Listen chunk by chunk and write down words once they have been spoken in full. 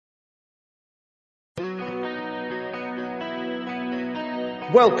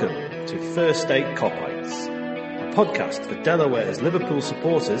Welcome to First State Cop-Ites, a podcast for Delaware's Liverpool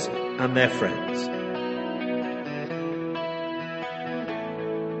supporters and their friends.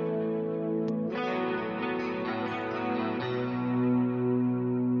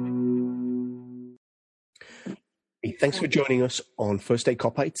 Hey, thanks for joining us on First State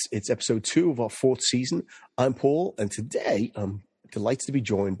Cop-Ites. It's episode 2 of our 4th season. I'm Paul, and today I'm delighted to be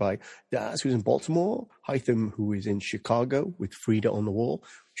joined by Daz, who's in Baltimore, Hytham, who is in Chicago with Frida on the wall,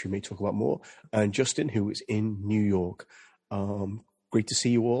 which we may talk about more, and Justin, who is in New York. Great to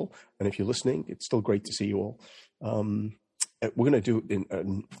see you all, and if you're listening, it's still great to see you all. We're going to do a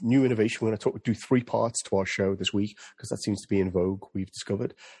new innovation. We're going to do 3 parts to our show this week, because that seems to be in vogue, we've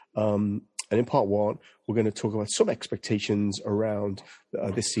discovered. And in part 1, we're going to talk about some expectations around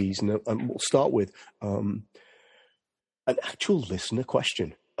this season, and we'll start with an actual listener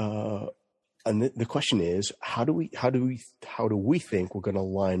question, and the question is: how do we think we're going to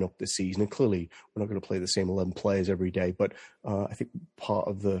line up this season? And clearly, we're not going to play the same 11 players every day, but I think part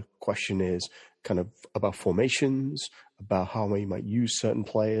of the question is kind of about formations, about how we might use certain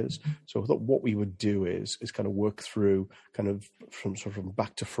players. So I thought what we would do is kind of work through kind of from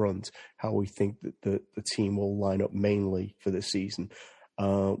back to front how we think that the team will line up mainly for this season.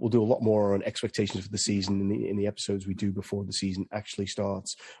 We'll do a lot more on expectations for the season in the episodes we do before the season actually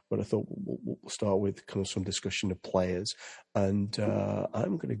starts. But I thought we'll start with kind of some discussion of players. And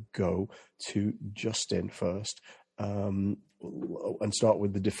I'm going to go to Justin first and start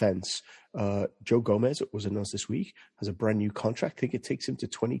with the defense. Joe Gomez, it was announced this week, has a brand new contract. I think it takes him to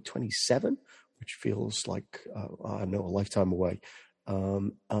 2027, which feels like, I don't know, a lifetime away.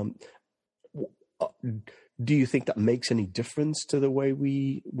 Do you think that makes any difference to the way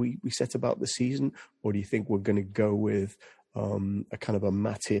we set about the season, or do you think we're going to go with a kind of a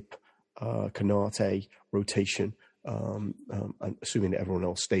Matip, Konate rotation, and assuming that everyone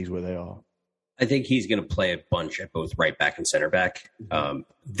else stays where they are? I think he's going to play a bunch at both right back and center back.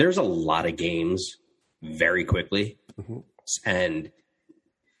 There's a lot of games very quickly, and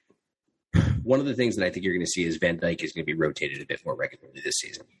one of the things that I think you're going to see is Van Dijk is going to be rotated a bit more regularly this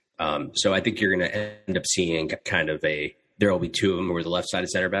season. So I think you're going to end up seeing kind of there will be 2 of them who are the left-sided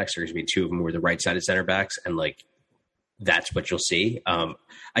center backs. There's going to be 2 of them who are the right-sided center backs. And that's what you'll see. I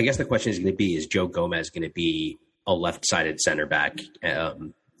guess the question is going to be, is Joe Gomez going to be a left-sided center back,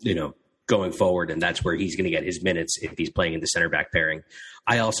 going forward? And that's where he's going to get his minutes if he's playing in the center back pairing.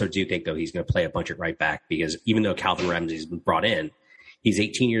 I also do think, though, he's going to play a bunch at right back, because even though Calvin Ramsey's been brought in, he's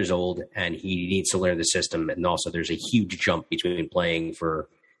 18 years old and he needs to learn the system. And also there's a huge jump between playing for,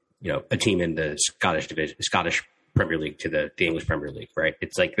 a team in the Scottish Premier League to the English Premier League, right?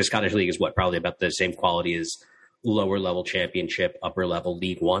 It's like the Scottish League is probably about the same quality as lower level Championship, upper level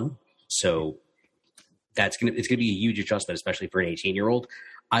League One. So it's going to be a huge adjustment, especially for an 18-year-old.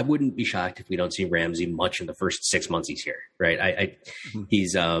 I wouldn't be shocked if we don't see Ramsey much in the first 6 months he's here, right?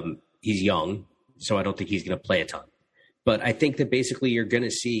 He's young, so I don't think he's going to play a ton. But I think that basically you're going to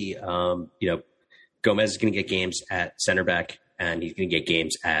see, Gomez is going to get games at center back, and he's going to get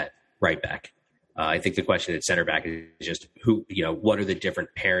games at right back. I think the question at center back is just what are the different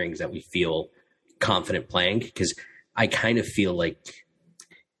pairings that we feel confident playing? Because I kind of feel like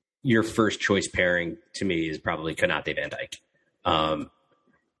your first choice pairing to me is probably Konate Van Dijk.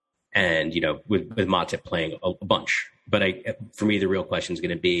 And, with Matip playing a bunch. But for me, the real question is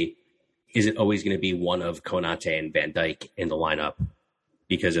going to be, is it always going to be one of Konate and Van Dijk in the lineup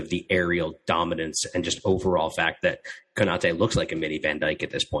because of the aerial dominance and just overall fact that Konate looks like a mini Van Dijk at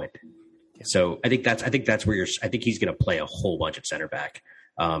this point? So I think that's where I think he's going to play a whole bunch at center back.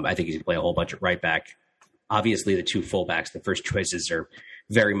 I think he's going to play a whole bunch at right back. Obviously, the 2 fullbacks, the first choices, are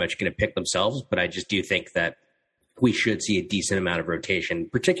very much going to pick themselves. But I just do think that we should see a decent amount of rotation,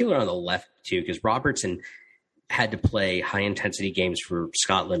 particularly on the left too, because Robertson had to play high intensity games for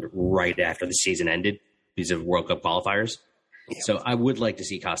Scotland right after the season ended because of World Cup qualifiers. Yeah. So I would like to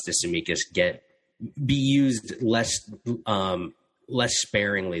see Kostas Tsimikas be used less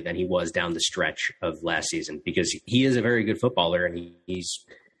sparingly than he was down the stretch of last season, because he is a very good footballer, and he's,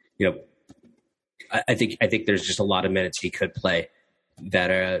 I think there's just a lot of minutes he could play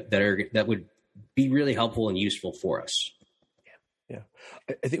that would be really helpful and useful for us. Yeah,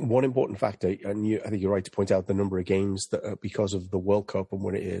 I think one important factor, and I think you're right to point out the number of games that because of the World Cup and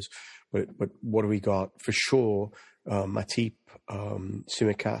what it is. But what do we got for sure? Matip,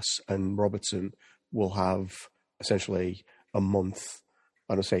 Tsimikas, and Robertson will have essentially a month.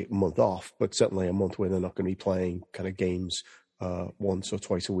 I don't say a month off, but certainly a month where they're not going to be playing kind of games once or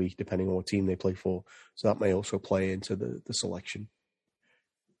twice a week, depending on what team they play for. So that may also play into the selection.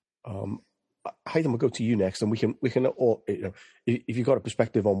 Haytham, we'll go to you next, and we can all, if you've got a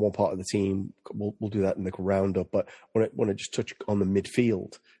perspective on one part of the team, we'll do that in the roundup. But want to just touch on the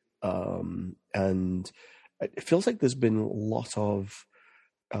midfield, and it feels like there's been a lot of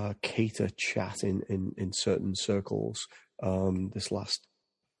Keita chat in certain circles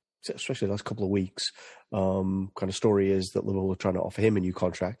especially the last couple of weeks. Kind of story is that Liverpool are trying to offer him a new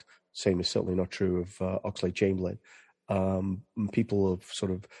contract. Same is certainly not true of Oxlade-Chamberlain. People have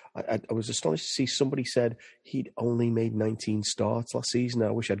sort of, I was astonished to see somebody said he'd only made 19 starts last season.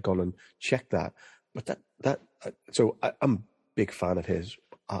 I wish I'd gone and checked that. But so I'm a big fan of his.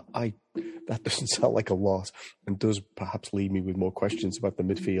 That doesn't sound like a lot, and does perhaps leave me with more questions about the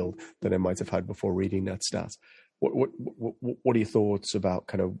midfield than I might have had before reading that stat. What are your thoughts about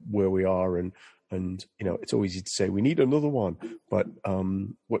kind of where we are and it's always easy to say we need another one, but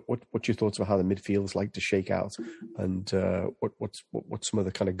what's your thoughts about how the midfield is like to shake out, and what's some of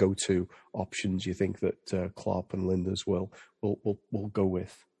the kind of go-to options you think that Klopp and Linders will go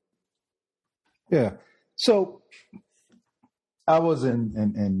with? Yeah, so I was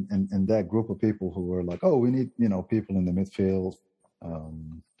in that group of people who were like, oh, we need people in the midfield.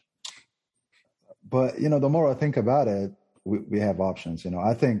 But, the more I think about it, we have options.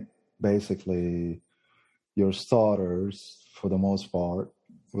 I think basically your starters, for the most part,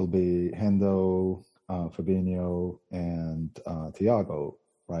 will be Hendo, Fabinho, and Thiago,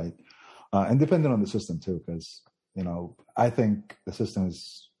 right? And depending on the system, too, because, I think the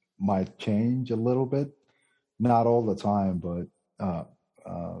systems might change a little bit. Not all the time, but, a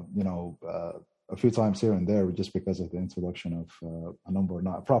few times here and there, just because of the introduction of a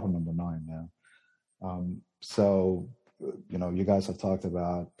proper number 9 now. So, you guys have talked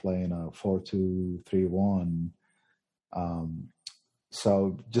about playing a 4-2-3-1.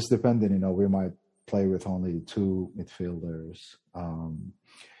 So just depending, we might play with only 2 midfielders.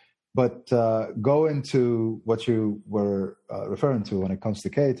 But go into what you were referring to when it comes to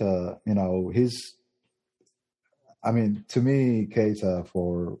Keita, to me, Keita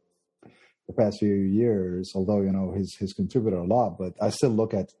for the past few years, although, he's contributed a lot, but I still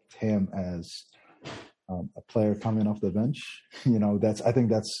look at him as a player coming off the bench. I think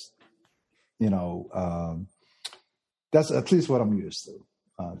that's at least what I'm used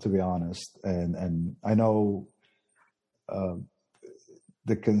to be honest. And I know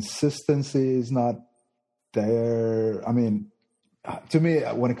the consistency is not there. I mean, to me,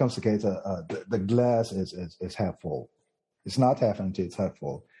 when it comes to Keita, the glass is half full. It's not half empty; it's half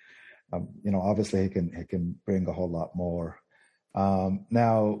full. Obviously he can bring a whole lot more.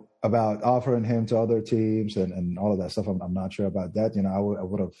 Now, about offering him to other teams and all of that stuff, I'm not sure about that. I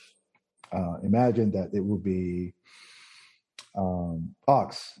would have imagined that it would be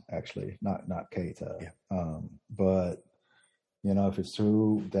Ox, actually, not Keita. Yeah. But if it's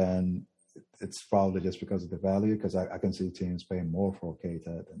true, then it's probably just because of the value, because I can see teams paying more for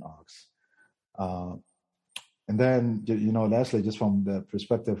Keita than Ox. And then, lastly, just from the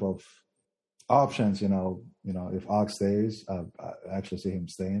perspective of options, if Ox stays, I actually see him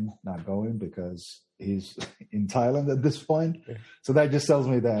staying, not going, because he's in Thailand at this point. Yeah. So that just tells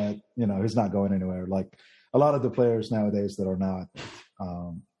me that, he's not going anywhere. Like a lot of the players nowadays that are not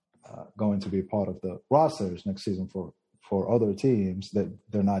going to be part of the rosters next season for other teams, that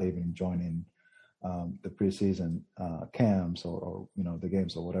they're not even joining the preseason camps or the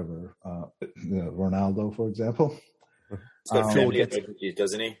games or whatever. Ronaldo, for example. He's got family emergencies,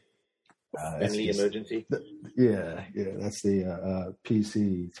 doesn't he? Family emergency. That's the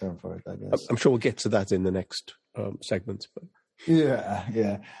PC term for it, I guess. I'm sure we'll get to that in the next segment. But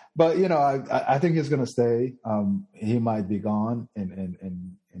yeah. But I think he's going to stay. He might be gone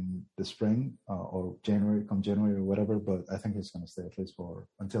in the spring or January or whatever. But I think he's going to stay at least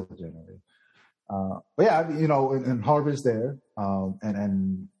until January. But yeah, and Harvey's there,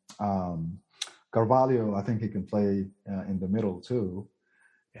 and Carvalho, I think he can play in the middle too.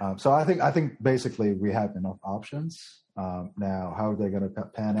 So I think basically we have enough options. Now, how are they going to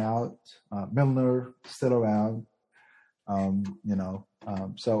pan out? Milner still around,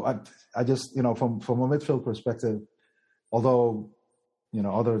 So I just, from a midfield perspective, although,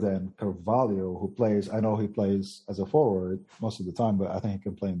 other than Carvalho, who plays, I know he plays as a forward most of the time, but I think he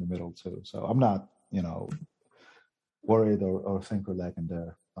can play in the middle too. So I'm not, worried or think we're lacking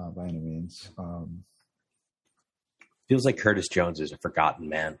there by any means. Feels like Curtis Jones is a forgotten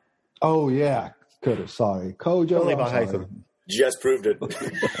man. Oh yeah, Curtis. Sorry, Kojo. Only by Haytham. Just proved it.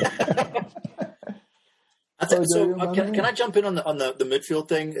 Can I jump in on the midfield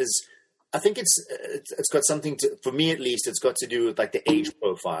thing? I think it's got something to, for me at least, it's got to do with like the age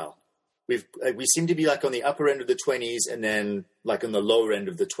profile. We seem to be like on the upper end of the 20s and then like on the lower end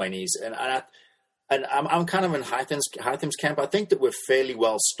of the 20s, and and I'm kind of in Hytham's camp. I think that we're fairly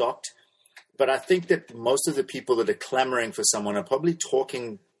well stocked, but I think that most of the people that are clamoring for someone are probably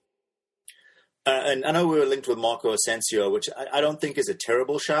talking. And I know we were linked with Marco Asensio, which I don't think is a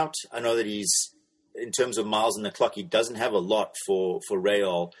terrible shout. I know that he's, in terms of miles on the clock, he doesn't have a lot for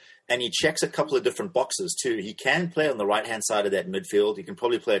Real, and he checks a couple of different boxes too. He can play on the right-hand side of that midfield. He can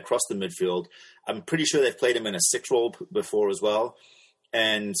probably play across the midfield. I'm pretty sure they've played him in a 6 role before as well.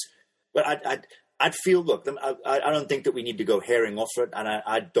 But I'd feel, look, I don't think that we need to go herring off it, and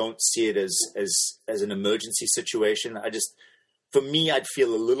I don't see it as an emergency situation. For me, I'd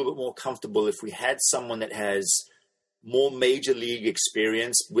feel a little bit more comfortable if we had someone that has more major league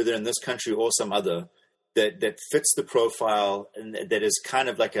experience, whether in this country or some other, that fits the profile and that is kind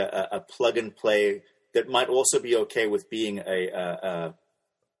of like a plug and play, that might also be okay with being an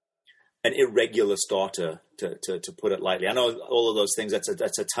irregular starter, to put it lightly. I know all of those things.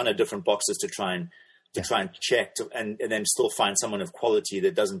 That's a ton of different boxes to try and check, and then still find someone of quality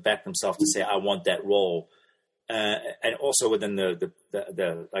that doesn't back themselves to say, I want that role. And also within the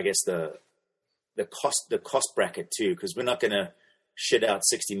cost bracket too, because we're not going to shit out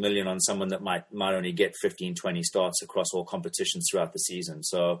 60 million on someone that might only get 15, 20 starts across all competitions throughout the season.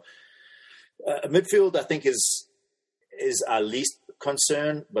 So midfield, I think, is our least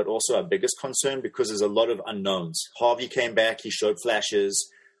concern, but also our biggest concern, because there's a lot of unknowns. Harvey came back; he showed flashes.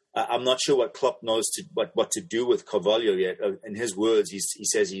 I'm not sure what Klopp knows what to do with Carvalho yet. In his words, he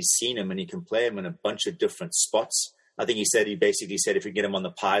says he's seen him and he can play him in a bunch of different spots. I think he basically said if we get him on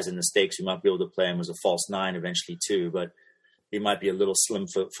the pies and the steaks, we might be able to play him as a false 9 eventually too. But he might be a little slim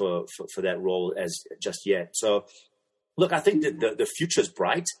for that role as just yet. So, look, I think that the future's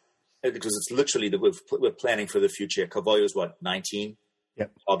bright, because it's literally that we're planning for the future. Carvalho's 19.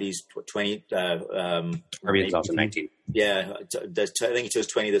 Yep. Harvey's 20. Harvey's also 19. Yeah, I think he turns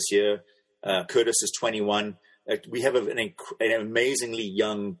 20 this year. Curtis is 21. We have an amazingly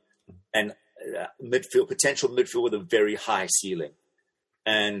young and potential midfield with a very high ceiling.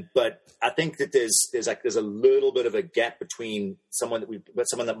 But I think that there's a little bit of a gap between someone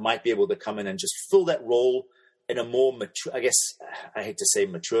that might be able to come in and just fill that role in a more mature, I guess, I hate to say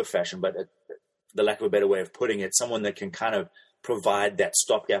mature fashion, but the lack of a better way of putting it, someone that can kind of provide that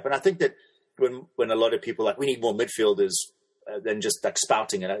stopgap. And I think that when a lot of people we need more midfielders than just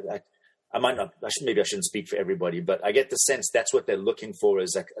spouting it, maybe I shouldn't speak for everybody, but I get the sense that's what they're looking for,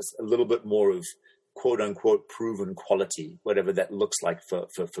 is a little bit more of quote unquote proven quality, whatever that looks like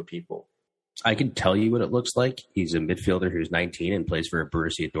for people. I can tell you what it looks like. He's a midfielder who's 19 and plays for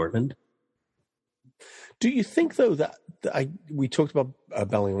Borussia Dortmund. Do you think, though, that we talked about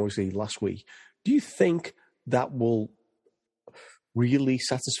Bellingham obviously last week? Do you think that will really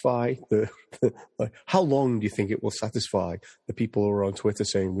satisfy how long do you think it will satisfy the people who are on Twitter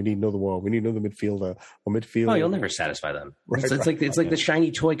saying we need another one, we need another midfielder or midfielder? Oh, you'll never satisfy them. Right, it's like the shiny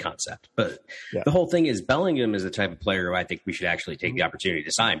toy concept. But the whole thing is, Bellingham is the type of player who I think we should actually take the opportunity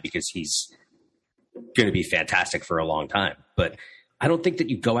to sign, because he's going to be fantastic for a long time. But I don't think that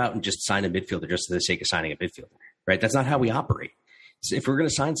you go out and just sign a midfielder just for the sake of signing a midfielder, right? That's not how we operate. So if we're going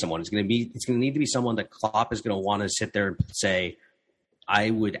to sign someone, it's going to need to be someone that Klopp is going to want to sit there and say, I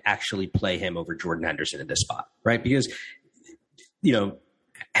would actually play him over Jordan Henderson in this spot, right? Because,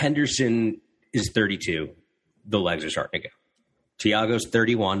 Henderson is 32. The legs are starting to go. Thiago's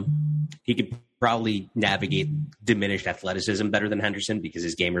 31. He could probably navigate diminished athleticism better than Henderson because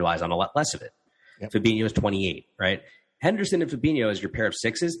his game relies on a lot less of it. Yep. Fabinho is 28, right? Henderson and Fabinho as your pair of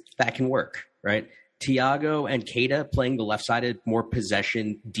sixes, that can work, right? Thiago and Keita playing the left-sided, more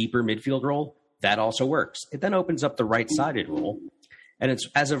possession, deeper midfield role, that also works. It then opens up the right-sided role. And it's,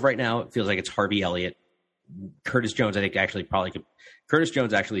 as of right now, it feels like it's Harvey Elliott. Curtis Jones, I think, actually probably could. Curtis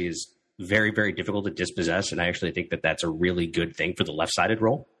Jones actually is very, very difficult to dispossess, and I actually think that that's a really good thing for the left-sided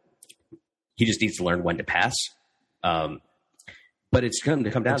role. He just needs to learn when to pass. But it's going to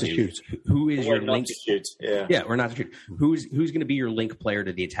come down to who is your link. Or not to shoot. Who's going to be your link player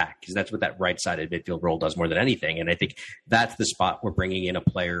to the attack? Because that's what that right-sided midfield role does more than anything. And I think that's the spot we're bringing in a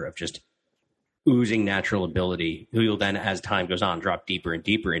player of just oozing natural ability, who you'll then, as time goes on, drop deeper and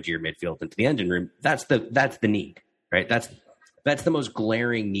deeper into your midfield, into the engine room. That's the need, right? That's the most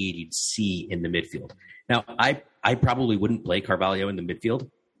glaring need you'd see in the midfield. Now, I probably wouldn't play Carvalho in the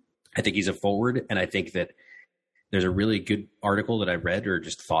midfield. I think he's a forward, and I think that there's a really good article that I read, or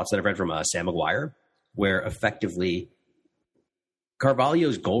just thoughts that I've read from Sam Maguire, where effectively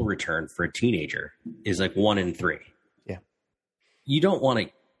Carvalho's goal return for a teenager is like 1 in 3. Yeah. You don't want to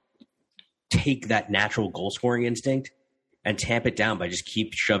take that natural goal scoring instinct and tamp it down by just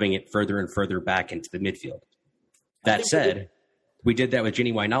keep shoving it further and further back into the midfield. That said, we did that with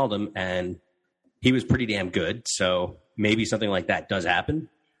Gini Wijnaldum, and he was pretty damn good. So maybe something like that does happen.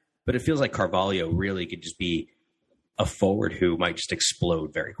 But it feels like Carvalho really could just be a forward who might just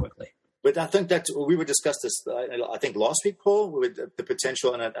explode very quickly. But I think that we would discuss this, I think last week, Paul, with the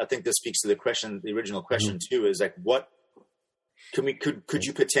potential, and I think this speaks to the original question too, is like, what could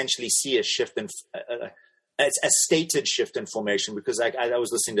you potentially see a shift in a stated shift in formation? Because I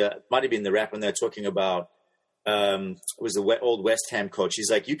was listening to, it might have been the Rap, when they're talking about, it was the old West Ham coach.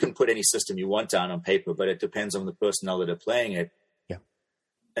 He's like, you can put any system you want down on paper, but it depends on the personnel that are playing it. Yeah.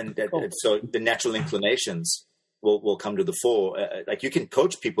 And so the natural inclinations will come to the fore. Like, you can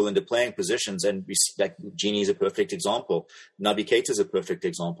coach people into playing positions, and like Genie is a perfect example. Naby Keita is a perfect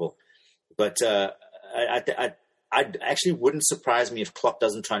example. But I actually wouldn't surprise me if Klopp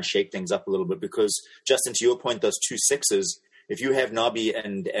doesn't try and shake things up a little bit, because, Justin, to your point, those 2 6s, if you have Naby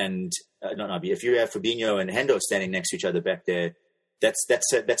if you have Fabinho and Hendo standing next to each other back there, that's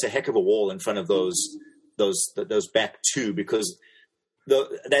a heck of a wall in front of those back two, because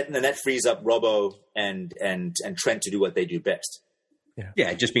that frees up Robbo and Trent to do what they do best. Yeah,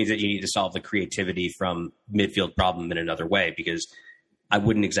 it just means that you need to solve the creativity from midfield problem in another way, because I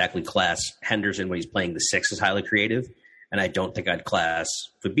wouldn't exactly class Henderson when he's playing the 6 as highly creative, and I don't think I'd class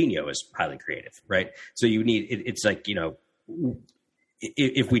Fabinho as highly creative, right? So you need it's like,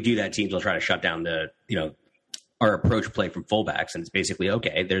 if we do that, teams will try to shut down our approach play from fullbacks, and it's basically,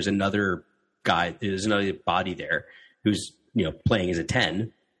 okay, there's another body there who's playing as a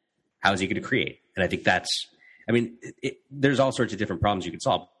 10. How is he going to create? And I think there's all sorts of different problems you can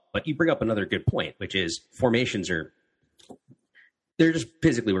solve. But you bring up another good point, which is formations they're just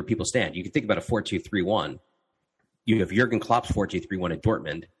physically where people stand. You can think about a 4-2-3-1. You have Jurgen Klopp's 4-2-3-1 at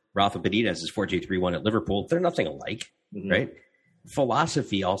Dortmund, Rafa Benitez's 4-2-3-1 at Liverpool. They're nothing alike, right?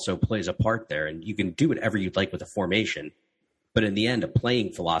 Philosophy also plays a part there, and you can do whatever you'd like with a formation. But in the end, a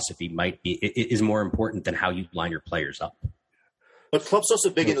playing philosophy is more important than how you line your players up. But Klopp's also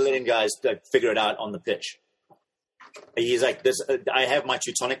big in letting guys figure it out on the pitch. He's like, I have my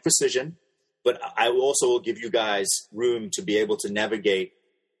Teutonic precision, but I also will give you guys room to be able to navigate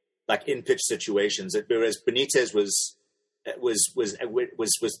like in pitch situations. Whereas Benitez was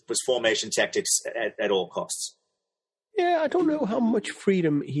formation tactics at all costs. Yeah, I don't know how much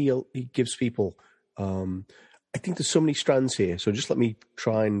freedom he gives people. I think there's so many strands here. So just let me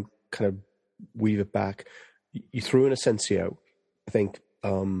try and kind of weave it back. You threw in Asensio. I think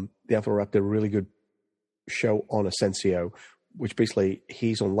the Anfield Rap did a really good show on Asensio, which basically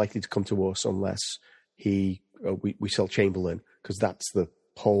he's unlikely to come to us unless we sell Chamberlain, because that's the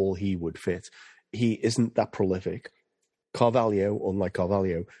hole he would fit. He isn't that prolific. Carvalho, unlike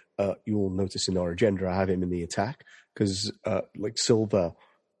Carvalho, you will notice in our agenda, I have him in the attack, because like Silva,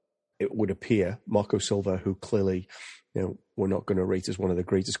 it would appear, Marco Silva, who clearly, we're not going to rate as one of the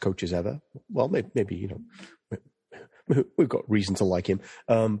greatest coaches ever. Well, maybe we've got reason to like him.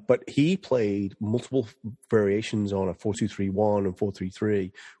 But he played multiple variations on a 4-2-3-1 and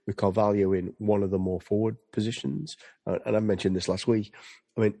 4-3-3 with Carvalho in one of the more forward positions. And I mentioned this last week.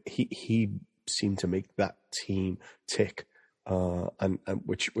 I mean, he seemed to make that team tick, and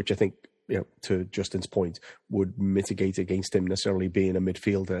which I think, to Justin's point, would mitigate against him necessarily being a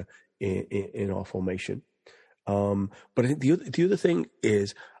midfielder in our formation. But I think the other thing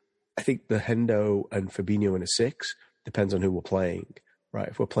is, I think the Hendo and Fabinho in a 6 depends on who we're playing, right?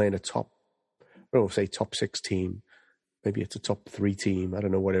 If we're playing a top 6 team, maybe it's a top 3 team, I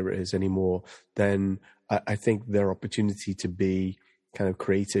don't know, whatever it is anymore, then I think their opportunity to be kind of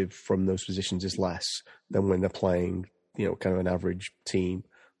creative from those positions is less than when they're playing, kind of an average team,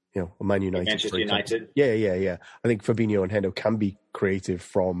 a Man United. Manchester United. Yeah. I think Fabinho and Hendo can be creative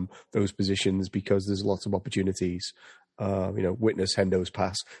from those positions because there's lots of opportunities. Witness Hendo's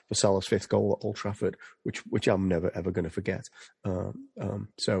pass for Salah's 5th goal at Old Trafford, which I'm never ever going to forget.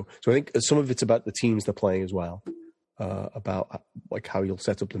 So I think some of it's about the teams they're playing as well, about like how you'll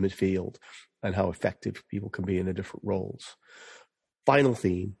set up the midfield and how effective people can be in the different roles. Final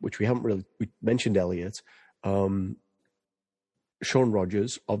theme, which we mentioned Elliot. Sean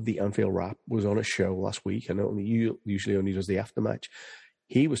Rogers of the Anfield Rap was on a show last week, and usually only does the aftermatch.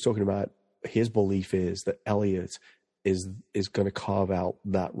 He was talking about his belief is that Elliot is going to carve out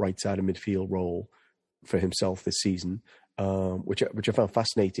that right side of midfield role for himself this season, which I found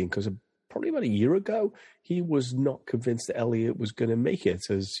fascinating, because probably about a year ago he was not convinced that Elliot was going to make it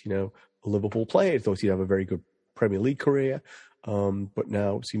as a Liverpool player. He thought he'd have a very good Premier League career, but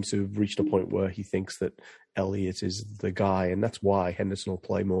now seems to have reached a point where he thinks that Elliot is the guy, and that's why Henderson will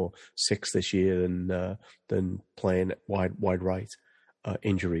play more 6 this year than playing wide right.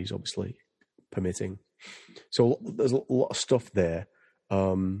 Injuries obviously permitting. So there's a lot of stuff there.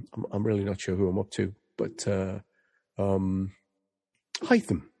 I'm really not sure who I'm up to, but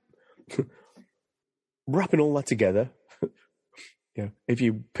Hytham. Wrapping all that together, if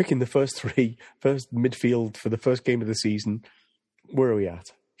you're picking the first midfield for the first game of the season, where are we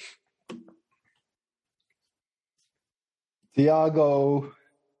at? Thiago,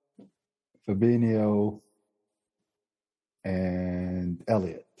 Fabinho, and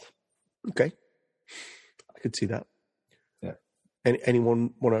Elliott. Okay. I could see that. Yeah.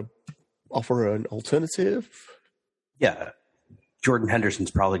 Anyone want to offer an alternative? Yeah. Jordan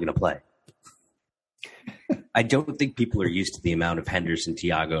Henderson's probably going to play. I don't think people are used to the amount of Henderson,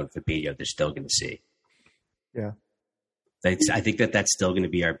 Thiago, and Fabinho they're still going to see. Yeah. I think that's still going to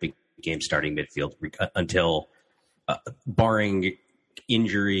be our big game starting midfield until, barring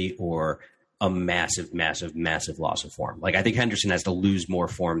injury or a massive, massive, massive loss of form. Like, I think Henderson has to lose more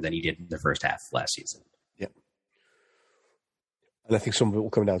form than he did in the first half last season. Yeah. And I think some of it will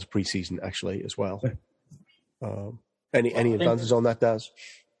come down to preseason, actually, as well. Any advances on that, Daz?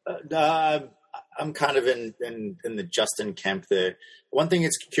 I'm kind of in the Justin camp there. One thing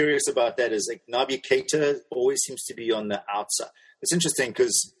that's curious about that is like Naby Keita always seems to be on the outside. It's interesting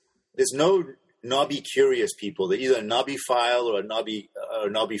because there's no Naby curious people. They're either a Naby file or a Naby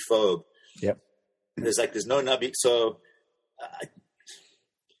phobe. Yep. There's no Naby. So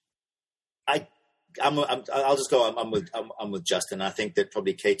I'll just go. I'm with Justin. I think that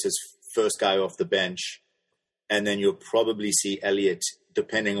probably Keita's first guy off the bench, and then you'll probably see Elliott,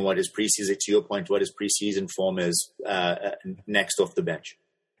 depending on what his preseason, to your point, what his preseason form is, next off the bench.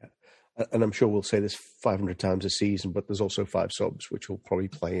 And I'm sure we'll say this 500 times a season, but there's also 5 subs, which will probably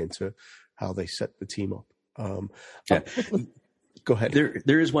play into how they set the team up. Go ahead.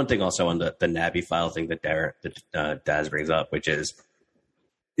 There is one thing also on the Naby file thing that Daz brings up, which is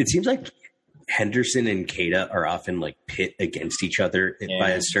it seems like Henderson and Keita are often like pit against each other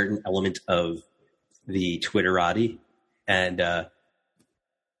by a certain element of the Twitterati, and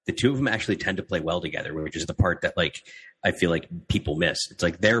the two of them actually tend to play well together, which is the part that like I feel like people miss. It's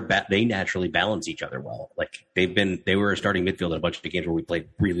like they naturally balance each other well. Like they were a starting midfield in a bunch of games where we played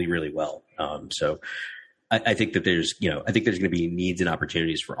really, really well. So I think that there's going to be needs and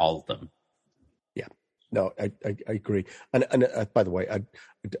opportunities for all of them. Yeah, no, I agree. And by the way,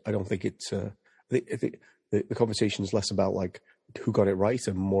 I don't think it's. I think the conversation is less about like who got it right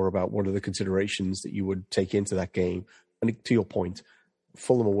and more about what are the considerations that you would take into that game. And to your point,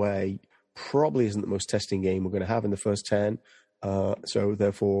 Fulham away probably isn't the most testing game we're going to have in the first 10. So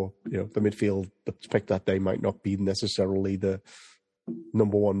therefore, the midfield that's picked that day might not be necessarily the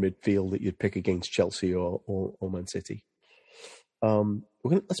number one midfield that you'd pick against Chelsea or Man City.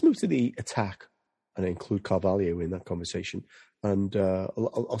 Let's move to the attack and include Carvalho in that conversation. And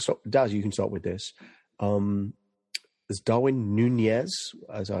I'll start. Daz, you can start with this. There's Darwin Nunez,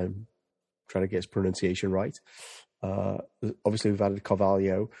 as I'm trying to get his pronunciation right. Obviously, we've added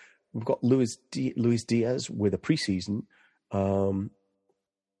Carvalho. We've got Luis Diaz with a preseason. I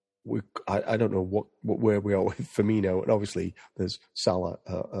don't know where we are with Firmino, and obviously there's Salah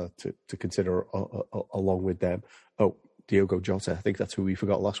to consider along with them. Oh, Diogo Jota. I think that's who we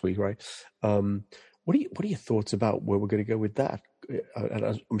forgot last week, right? What are your thoughts about where we're going to go with that?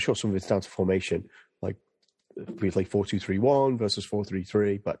 And I'm sure some of it's down to formation, like we play 4-2-3-1 versus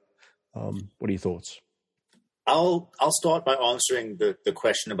 4-3-3. But what are your thoughts? I'll start by answering the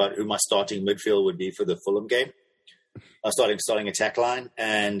question about who my starting midfield would be for the Fulham game. Starting attack line,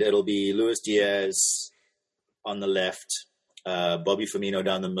 and it'll be Luis Diaz on the left, Bobby Firmino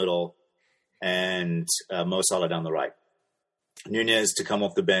down the middle, and Mo Salah down the right. Nunez to come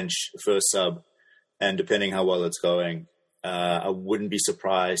off the bench, first sub, and depending how well it's going, I wouldn't be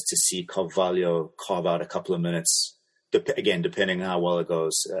surprised to see Carvalho carve out a couple of minutes, again, depending on how well it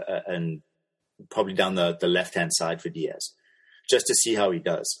goes, and probably down the left-hand side for Diaz, just to see how he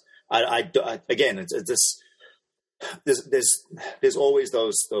does. There's always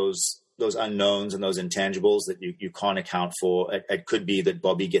those unknowns and those intangibles that you can't account for. It could be that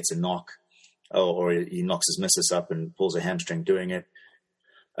Bobby gets a knock, or he knocks his missus up and pulls a hamstring doing it.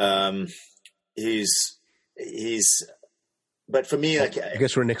 But for me, like, I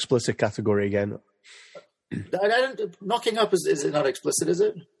guess we're in explicit category again. Knocking up is it not explicit? Is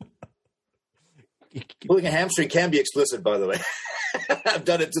it? Pulling a hamstring can be explicit, by the way. I've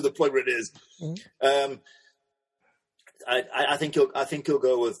done it to the point where it is. Mm-hmm. I think you'll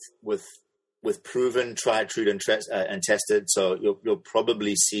go with proven, tried, true, and tested. So you'll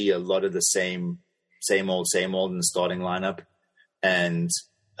probably see a lot of the same old in the starting lineup. And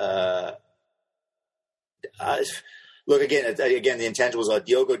look again. The intangibles are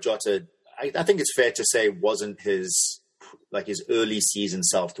Diogo Jota. I think it's fair to say wasn't his his early season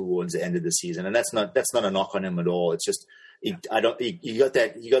self towards the end of the season, and that's not a knock on him at all. It's just he got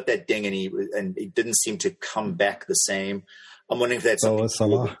that ding, and he didn't seem to come back the same. I'm wondering if that's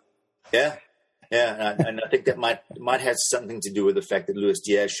Salah. Yeah, and I think that might have something to do with the fact that Luis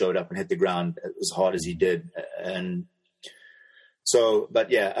Diaz showed up and hit the ground as hard as he did, and so.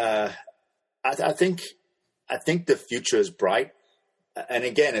 But yeah, I think the future is bright, and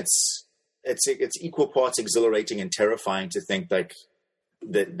again, it's equal parts exhilarating and terrifying to think like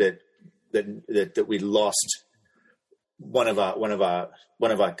that we lost one of our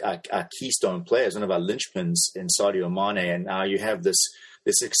keystone players, one of our linchpins in Sadio Mane, and now you have this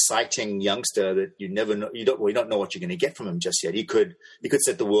exciting youngster that you never know. You don't know what you're going to get from him just yet. He could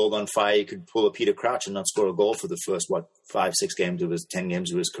set the world on fire. He could pull a Peter Crouch and not score a goal for the first 10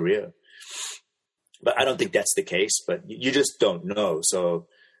 games of his career. But I don't think that's the case. But you just don't know. So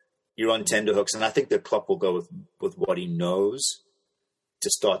you're on tenterhooks, and I think that Klopp will go with what he knows to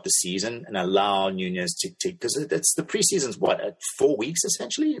start the season and allow Nunez to because it's the preseason's 4 weeks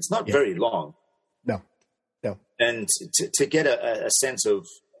essentially. It's not very long. No. And to get a sense of,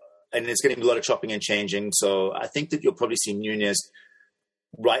 and it's going to be a lot of chopping and changing. So I think that you'll probably see Nunez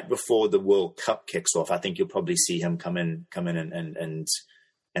right before the World Cup kicks off. I think you'll probably see him come in and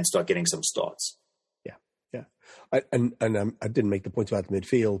start getting some starts. Yeah. I didn't make the point about the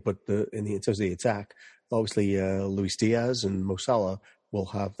midfield, but in terms of the attack, obviously Luis Diaz and Mo Salah will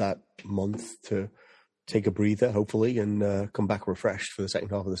have that month to take a breather, hopefully, and come back refreshed for the second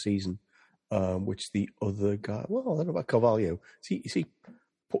half of the season. Which the other guy, well, I don't know about Carvalho. Is he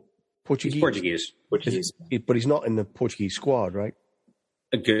Portuguese? He's Portuguese. But he's not in the Portuguese squad, right?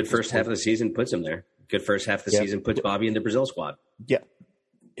 A good first half of the season puts him there. Good first half of the season puts Bobby in the Brazil squad. Yeah.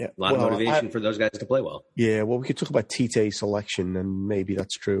 A lot of motivation for those guys to play well. Yeah, well, we could talk about Tite's selection, and maybe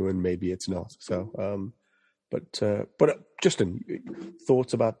that's true, and maybe it's not. So, but Justin,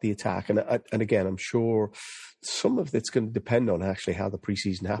 thoughts about the attack, and again, I'm sure some of it's going to depend on actually how the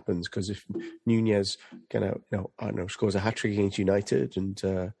preseason happens. Because if Nunez scores a hat trick against United, and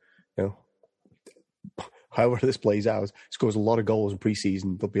however this plays out, scores a lot of goals in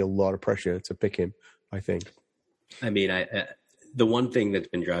preseason, there'll be a lot of pressure to pick him, I think. I mean, the one thing that's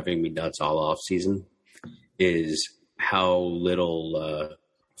been driving me nuts all off season is how little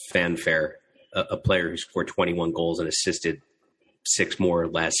fanfare a player who scored 21 goals and assisted 6 more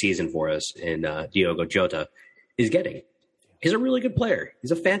last season for us in Diogo Jota is getting. He's a really good player.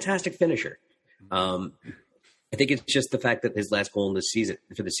 He's a fantastic finisher. I think it's just the fact that his last goal in the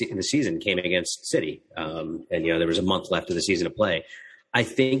season came against City, and there was a month left of the season to play. I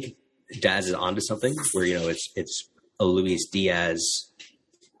think Daz is onto something where it's a Luis Diaz,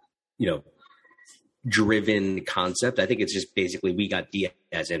 driven concept. I think it's just basically we got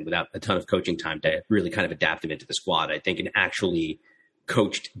Diaz in without a ton of coaching time to really kind of adapt him into the squad. I think an actually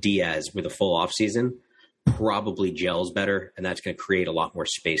coached Diaz with a full off season probably gels better, and that's going to create a lot more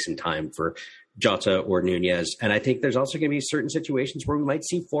space and time for Jota or Nunez. And I think there's also going to be certain situations where we might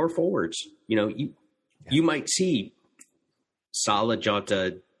see 4 forwards. You might see Salah,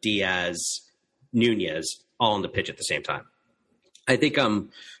 Jota, Diaz, Nunez all on the pitch at the same time. I think I'm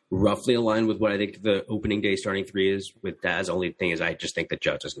roughly aligned with what I think the opening day starting 3 is with Daz. Only thing is I just think that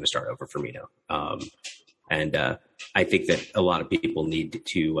Jota's going to start over Firmino. And I think that a lot of people need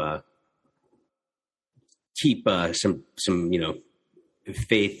to keep some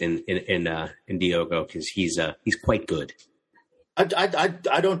faith in Diogo, because he's quite good.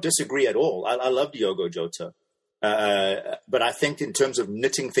 I don't disagree at all. I love Diogo Jota. But I think in terms of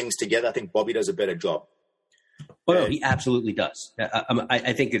knitting things together, I think Bobby does a better job. Oh no, he absolutely does.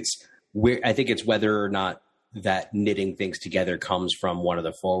 I think it's whether or not that knitting things together comes from one of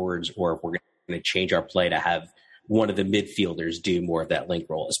the forwards, or if we're going to change our play to have one of the midfielders do more of that link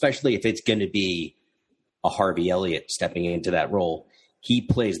role, especially if it's going to be a Harvey Elliott stepping into that role. He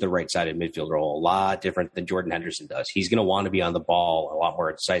plays the right-sided midfield role a lot different than Jordan Henderson does. He's going to want to be on the ball a lot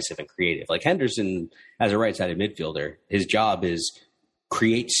more decisive and creative. Like Henderson, as a right-sided midfielder, his job is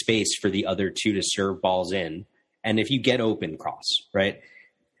create space for the other 2 to serve balls in. And if you get open, cross, right?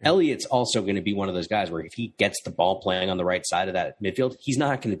 Yeah. Elliott's also going to be one of those guys where if he gets the ball playing on the right side of that midfield, he's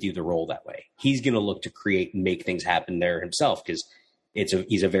not going to do the role that way. He's going to look to create and make things happen there himself, because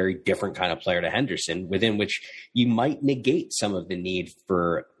he's a very different kind of player to Henderson, within which you might negate some of the need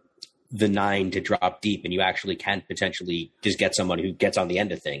for the 9 to drop deep, and you actually can potentially just get someone who gets on the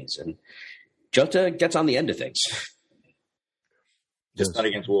end of things. And Jota gets on the end of things. Just not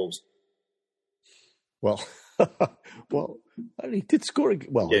against Wolves. Well, he did score.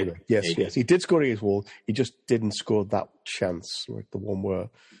 Well, yeah, anyway, yes, he did score against Wolves. He just didn't score that chance, like the one where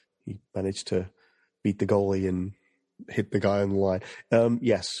he managed to beat the goalie and hit the guy on the line.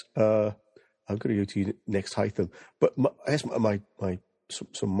 Yes, I'm going to go to you next, Hytham. But I guess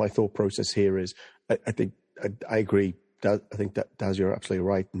my thought process here is, I think I agree. I think that Daz, you're absolutely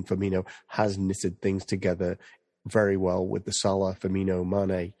right, and Firmino has knitted things together very well with the Salah, Firmino,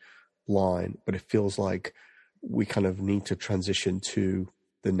 Mane line. But it feels like we kind of need to transition to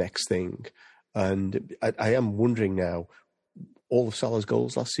the next thing. And I am wondering now, all of Salah's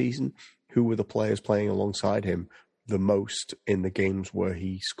goals last season, who were the players playing alongside him the most in the games where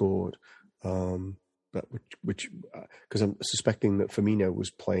he scored? Because I'm suspecting that Firmino was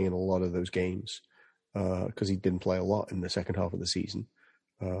playing in a lot of those games because he didn't play a lot in the second half of the season.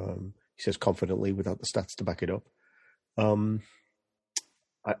 He says confidently without the stats to back it up. I'm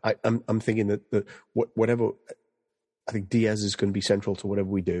thinking that whatever, I think Diaz is going to be central to whatever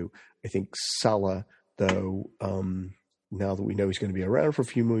we do. I think Salah, though, now that we know he's going to be around for a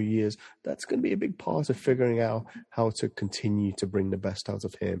few more years, that's going to be a big part of figuring out how to continue to bring the best out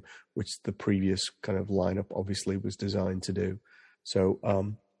of him, which the previous kind of lineup obviously was designed to do. So,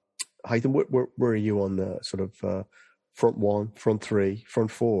 Hytham, where are you on the sort of front one, front three,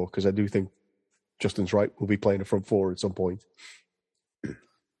 front four? Because I do think Justin's right. We'll be playing a front four at some point.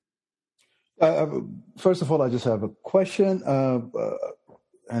 First of all, I just have a question,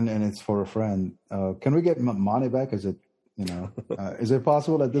 and it's for a friend. Can we get Mane back? Is it, is it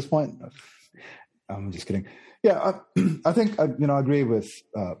possible at this point? I'm just kidding. Yeah, I think I agree with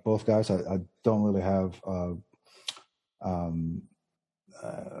both guys. I don't really have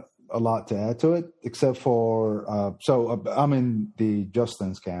a lot to add to it, except for I'm in the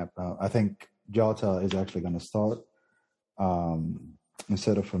Justin's camp. I think Jota is actually going to start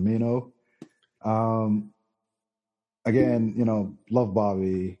instead of Firmino. Again, love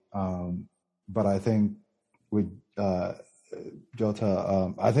Bobby, but I think with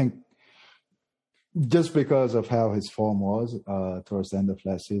Jota, I think just because of how his form was towards the end of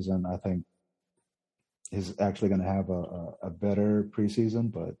last season, I think he's actually going to have a better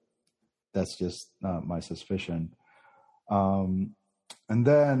preseason, but that's just my suspicion. And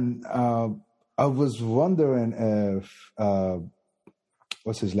then I was wondering if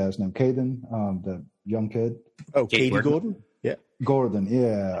what's his last name? Caden, the young kid. Oh, Katie Gordon? Yeah. Gordon,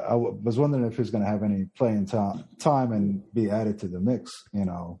 yeah. I was wondering if he's going to have any playing time and be added to the mix,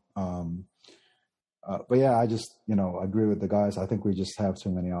 But yeah, I just, agree with the guys. I think we just have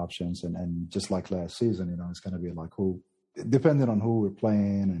too many options. And just like last season, it's going to be like depending on who we're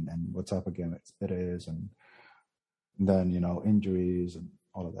playing and what type of game it is. And then, injuries and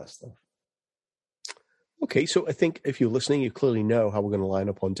all of that stuff. Okay, so I think if you're listening, you clearly know how we're going to line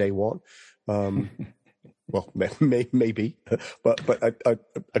up on day one. Well, maybe, but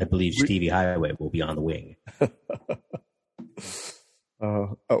I believe Stevie Highway will be on the wing. Where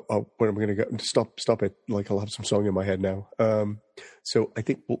am I going to go? Stop it! Like I'll have some song in my head now. So I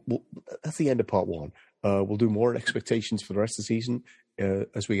think we'll that's the end of part one. We'll do more on expectations for the rest of the season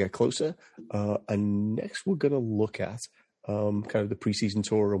as we get closer. And next, we're going to look at kind of the preseason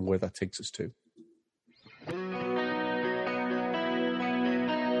tour and where that takes us to.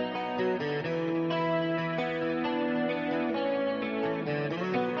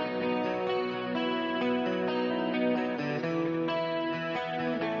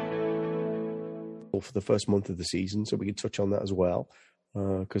 For the first month of the season, so we can touch on that as well,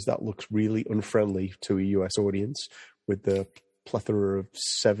 because that looks really unfriendly to a US audience with the plethora of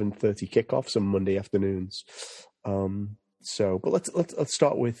 7:30 kickoffs on Monday afternoons. But let's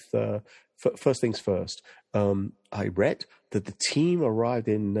start with first things first. I read that the team arrived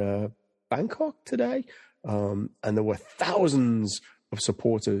in Bangkok today, and there were thousands of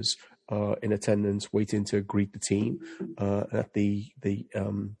supporters in attendance waiting to greet the team at the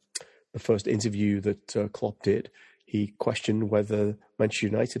first interview that Klopp did. He questioned whether Manchester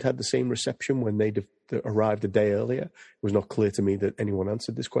United had the same reception when they arrived a day earlier. It was not clear to me that anyone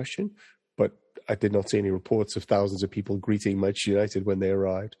answered this question, but I did not see any reports of thousands of people greeting Manchester United when they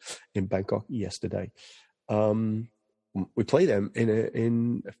arrived in Bangkok yesterday. We play them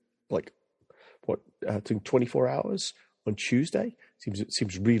in 24 hours on Tuesday.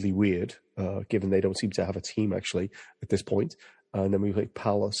 Seems really weird, given they don't seem to have a team actually at this point. And then we play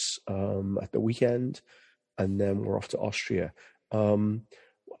Palace at the weekend, and then we're off to Austria. You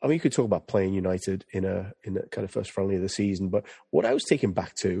could talk about playing United in a kind of first friendly of the season, but what I was taken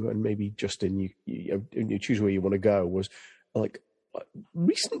back to, and maybe Justin, you choose where you want to go, was like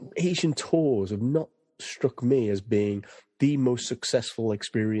recent Asian tours have not struck me as being the most successful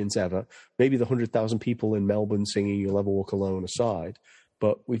experience ever. Maybe the 100,000 people in Melbourne singing "You'll Never Walk Alone" aside.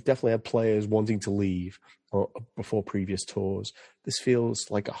 But we've definitely had players wanting to leave before previous tours. This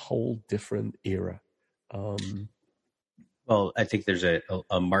feels like a whole different era. Well, I think there's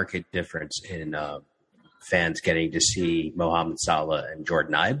a market difference in fans getting to see Mohamed Salah and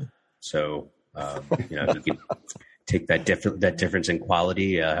Jordan Ibe. So, you can take that difference in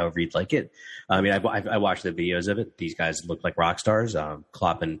quality however you'd like it. I mean, I watched the videos of it. These guys look like rock stars.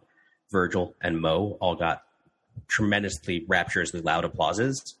 Klopp and Virgil and Mo all got tremendously rapturously loud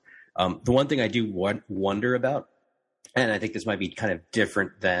applauses. The one thing I do wonder about, and I think this might be kind of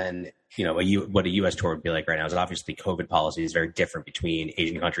different than what a U.S. tour would be like right now, is obviously COVID policy is very different between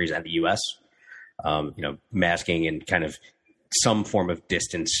Asian countries and the U.S. Masking and kind of some form of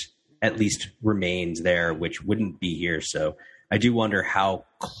distance at least remains there, which wouldn't be here. So I do wonder how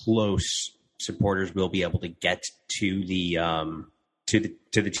close supporters will be able to get to the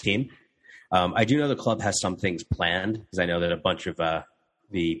team. I do know the club has some things planned, because I know that a bunch of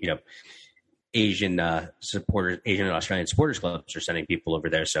the Asian supporters, Asian and Australian supporters clubs are sending people over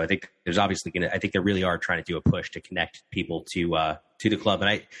there. So I think there's obviously I think they really are trying to do a push to connect people to the club.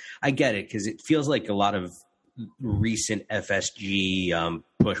 And I get it, because it feels like a lot of recent FSG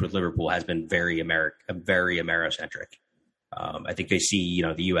push with Liverpool has been very Americentric. I think they see,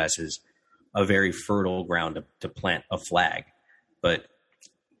 the U.S. as a very fertile ground to plant a flag, but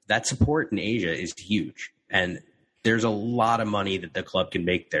that support in Asia is huge. And there's a lot of money that the club can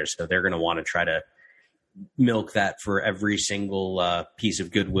make there. So they're going to want to try to milk that for every single piece of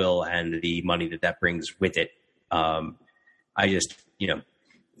goodwill and the money that brings with it. I just,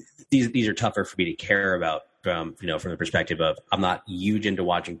 these are tougher for me to care about, from the perspective of, I'm not huge into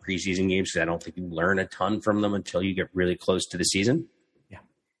watching preseason games, because I don't think you learn a ton from them until you get really close to the season. Yeah.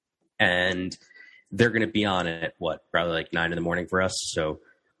 And they're going to be on at probably like 9 a.m. for us. So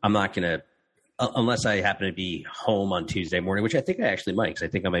I'm not going to, unless I happen to be home on Tuesday morning, which I think I actually might, because I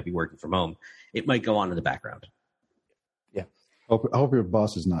think I might be working from home. It might go on in the background. Yeah. I hope your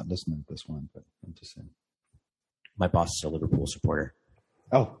boss is not listening to this one, but I'm just saying. My boss is a Liverpool supporter.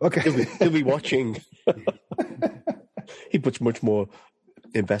 Oh, okay. He'll be watching. He puts much more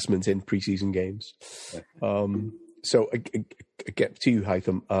investment in preseason games. So I get to you,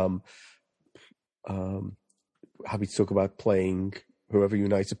 Hytham. Happy to talk about playing whoever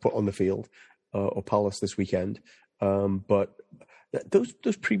United put on the field, or Palace this weekend. But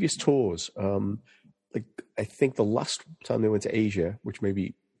those previous tours, I think the last time they went to Asia, which may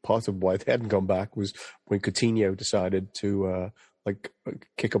be part of why they hadn't gone back, was when Coutinho decided to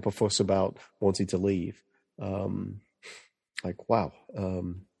kick up a fuss about wanting to leave. Wow.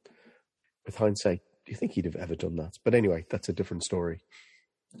 With hindsight, do you think he'd have ever done that? But anyway, that's a different story.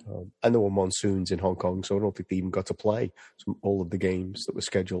 And there were monsoons in Hong Kong, so I don't think they even got to play all of the games that were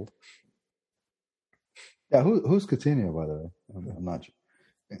scheduled. Yeah, who's Coutinho, by the way? I'm not sure.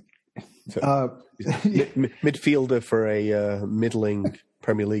 Midfielder for a middling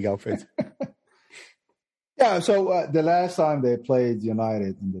Premier League outfit. Yeah, so the last time they played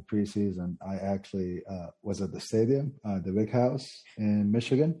United in the preseason, I actually was at the stadium, the Big House in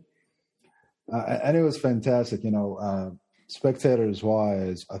Michigan. And it was fantastic, spectators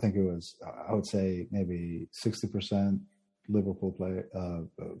wise. I think it was, I would say maybe 60% Liverpool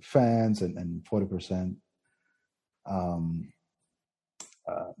fans and 40%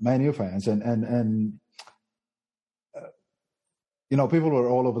 Man U fans, and people were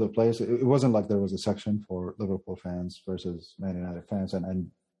all over the place. It wasn't like there was a section for Liverpool fans versus Man United fans,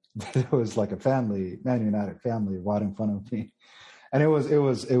 and there was like a Man United family right in front of me. And it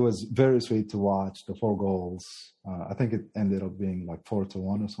was very sweet to watch the 4 goals. I think it ended up being like 4-1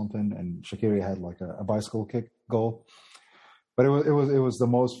 or something. And Shaqiri had like a bicycle kick goal. But it was the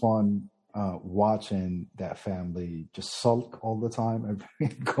most fun watching that family just sulk all the time,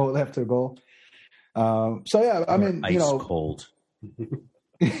 every goal after goal. So yeah, I mean, ice cold.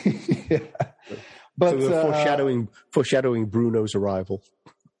 Yeah. But so foreshadowing Bruno's arrival.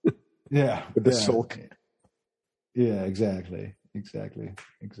 Yeah, with the sulk. Yeah, exactly.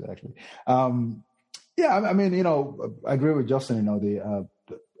 Yeah, I mean, I agree with Justin. The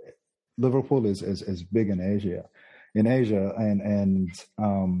Liverpool is big in Asia, and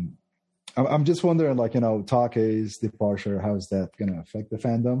I'm just wondering, Take's departure, how's that going to affect the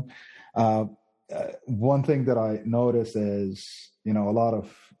fandom? One thing that I noticed is, a lot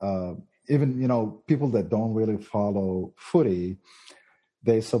of even people that don't really follow footy,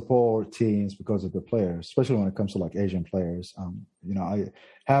 they support teams because of the players, especially when it comes to like Asian players. I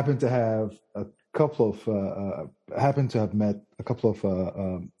happen to have met a couple of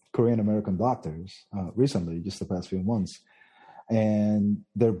Korean American doctors recently, just the past few months, and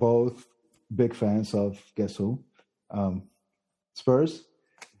they're both big fans of, guess who? Spurs,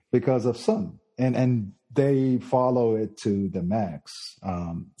 because of Son, and they follow it to the max.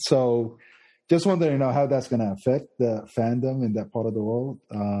 So just wondering, how that's going to affect the fandom in that part of the world.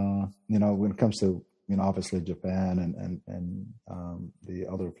 When it comes to, obviously Japan and the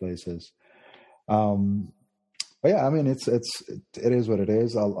other places. But yeah, I mean, it is what it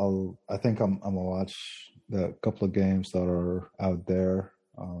is. I think I'm gonna watch the couple of games that are out there.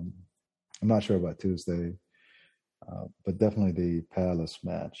 I'm not sure about Tuesday, but definitely the Palace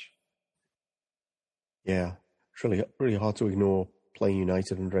match. Yeah, it's really, really hard to ignore playing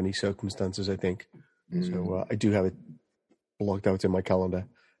United under any circumstances, I think. So I do have it blocked out in my calendar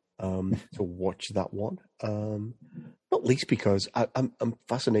to watch that one. Not least because I'm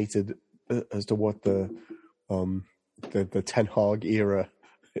fascinated as to what the Ten Hag era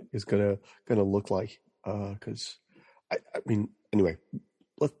is gonna look like. Because I mean, anyway,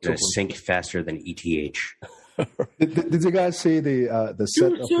 let's gonna sink faster than ETH. Did you guys see the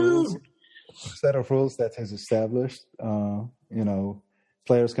set of rules that has established?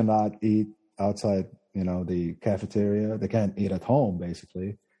 Players cannot eat outside, the cafeteria. They can't eat at home,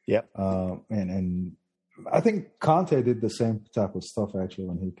 basically. Yeah. And I think Conte did the same type of stuff actually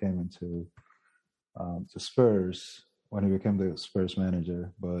when he came into the Spurs, when he became the Spurs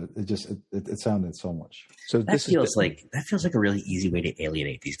manager. But it sounded so much. So that feels like a really easy way to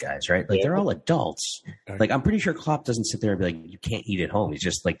alienate these guys, right? Like they're all adults. Like I'm pretty sure Klopp doesn't sit there and be like, "You can't eat at home." He's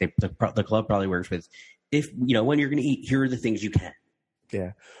just like the club probably works with, if when you're going to eat, here are the things you can.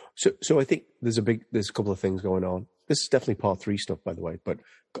 Yeah. So I think there's a couple of things going on. This is definitely part 3 stuff, by the way, but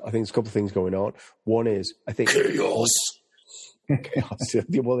I think there's a couple of things going on. One is, I think chaos.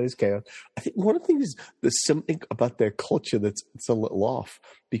 Well, there's chaos. I think one of the things is there's something about their culture that's a little off,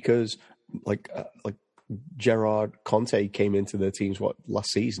 because like Gerard Conte came into their teams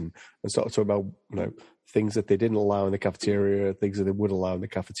last season and started talking about things that they didn't allow in the cafeteria, things that they would allow in the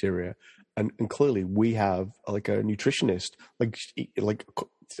cafeteria, and clearly we have like a nutritionist, like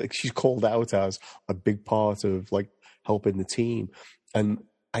she's called out as a big part of like helping the team, and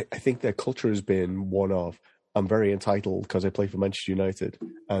I think their culture has been one of, I'm very entitled because I play for Manchester United,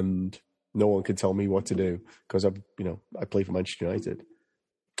 and no one can tell me what to do because I play for Manchester United.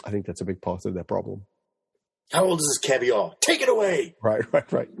 I think that's a big part of their problem. How old is this caviar? Take it away. Right.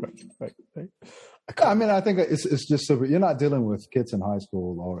 I mean, I think it's just so you're not dealing with kids in high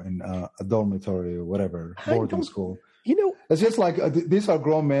school or in a dormitory or whatever, boarding school. It's just like these are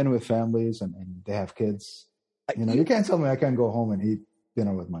grown men with families and they have kids. You can't tell me I can't go home and eat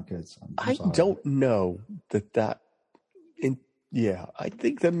dinner with my kids. I don't know that. I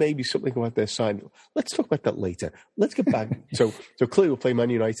think there may be something about their sign. Let's talk about that later. Let's get back. So clearly we'll play Man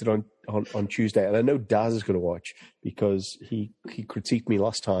United on Tuesday, and I know Daz is going to watch because he critiqued me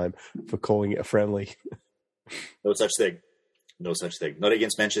last time for calling it a friendly. No such thing. Not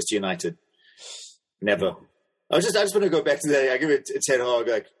against Manchester United. Never. I just want to go back to that. I give it Ten Hag,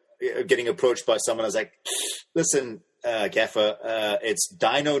 like getting approached by someone. I was like, listen, Gaffer, it's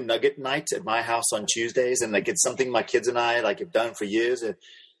Dino Nugget night at my house on Tuesdays, and like it's something my kids and I like have done for years.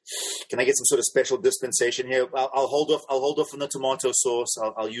 Can I get some sort of special dispensation here? I'll hold off on the tomato sauce.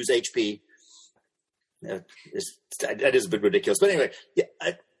 I'll use HP. That is a bit ridiculous, but anyway, yeah.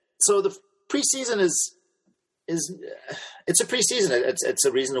 So the preseason is it's a preseason. It's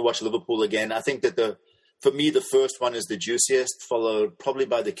a reason to watch Liverpool again. I think that for me, the first one is the juiciest, followed probably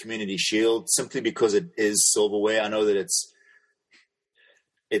by the Community Shield, simply because it is silverware. I know that it's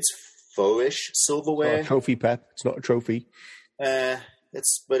faux-ish silverware. It's not a trophy, Pep. It's not a trophy.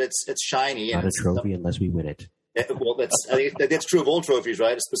 It's shiny. Not a trophy unless we win it. Well, I think that's true of all trophies,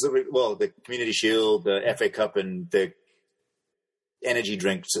 right? The Community Shield, the FA Cup, and the energy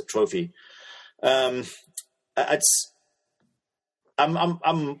drink trophy. I'm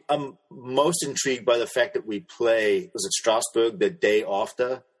most intrigued by the fact that we play, was it Strasbourg, the day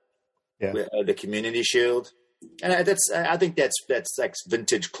after the Community Shield, and I think that's like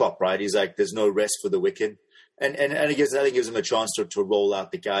vintage Klopp, right? He's like, there's no rest for the wicked, and I think it gives him a chance to roll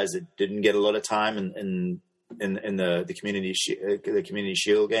out the guys that didn't get a lot of time in the Community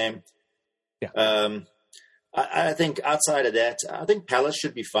Shield game. Yeah. I think outside of that, I think Palace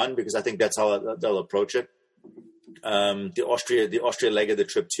should be fun because I think that's how they'll approach it. The Austria leg of the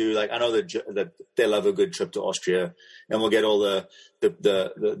trip too. Like I know that they love a good trip to Austria, and we'll get all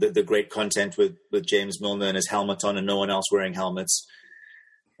the great content with James Milner and his helmet on, and no one else wearing helmets,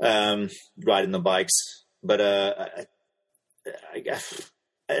 riding the bikes. But I guess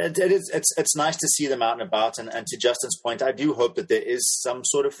it's nice to see them out and about. And to Justin's point, I do hope that there is some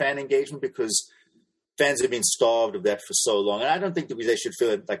sort of fan engagement because fans have been starved of that for so long, and I don't think that they should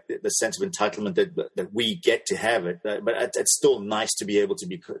feel like the sense of entitlement that we get to have it. But it's still nice to be able to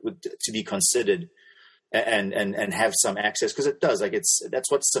be considered and have some access, because it does, like,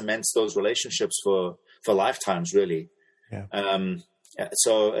 that's what cements those relationships for lifetimes, really. Yeah.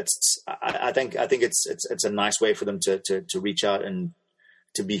 So I think it's a nice way for them to reach out and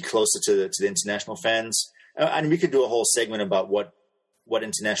to be closer to the international fans. And we could do a whole segment about what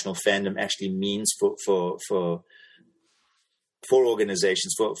international fandom actually means for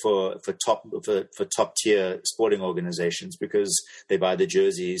organizations, for top tier sporting organizations, because they buy the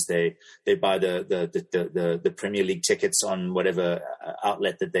jerseys, they buy the Premier League tickets on whatever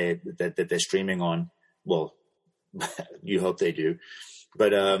outlet that they're streaming on. Well, you hope they do,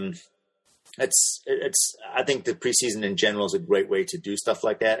 but it's I think the preseason in general is a great way to do stuff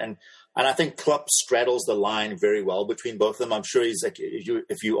like that, and I think Klopp straddles the line very well between both of them. I'm sure he's like,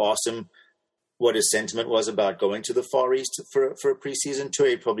 if you asked him what his sentiment was about going to the Far East for a preseason tour,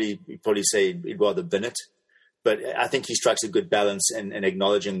 he'd probably say he'd rather bin it. But I think he strikes a good balance in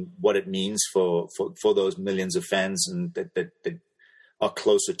acknowledging what it means for those millions of fans, and that are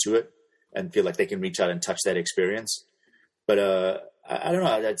closer to it and feel like they can reach out and touch that experience. But I don't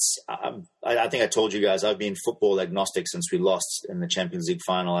know. I think I told you guys I've been football agnostic since we lost in the Champions League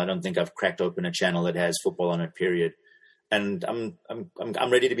final. I don't think I've cracked open a channel that has football on it, period. And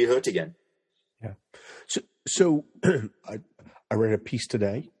I'm ready to be hurt again. Yeah. So I read a piece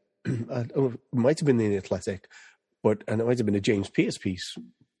today. It might have been in The Athletic, and it might have been a James Pearce piece.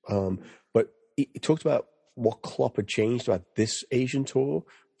 But it talked about what Klopp had changed about this Asian tour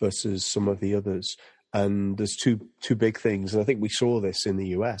versus some of the others. And there's two big things. And I think we saw this in the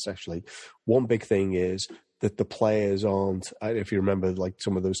US, actually. One big thing is that the players aren't, if you remember, like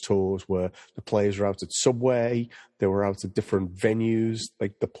some of those tours where the players were out at Subway, they were out at different venues,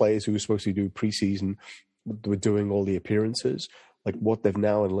 like the players who were supposed to do preseason were doing all the appearances. Like what they've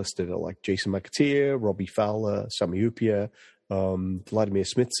now enlisted are like Jason McAteer, Robbie Fowler, Sami Hyypiä, Vladimir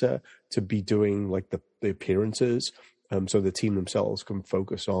Smitsa to be doing like the appearances, so the team themselves can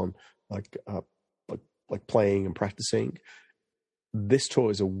focus on like playing and practicing. This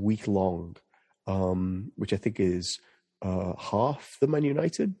tour is a week long, which I think is half the Man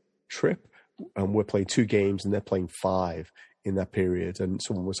United trip, and we're playing 2 games and they're playing 5 in that period. And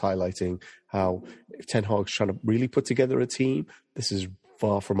someone was highlighting how if Ten Hag's trying to really put together a team, this is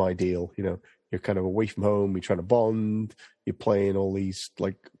far from ideal. You know, you're kind of away from home, you're trying to bond, you're playing all these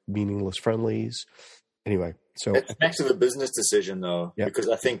like meaningless friendlies. Anyway, so it's next to the business decision, though, because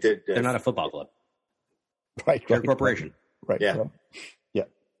I think that they're not a football club, right? They're a corporation, right? Yeah, yeah.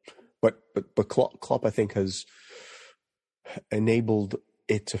 But Klopp, I think, has enabled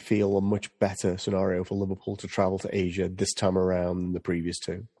it to feel a much better scenario for Liverpool to travel to Asia this time around than the previous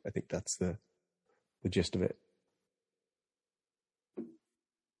 2. I think that's the gist of it.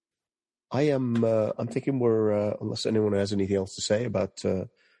 I'm thinking we're unless anyone has anything else to say about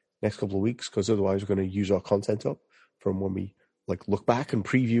next couple of weeks, because otherwise we're going to use our content up from when we like look back and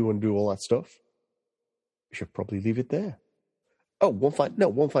preview and do all that stuff. We should probably leave it there. Oh, one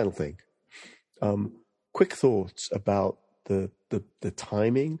final thing. Quick thoughts about the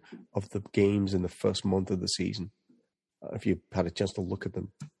timing of the games in the first month of the season. If you had a chance to look at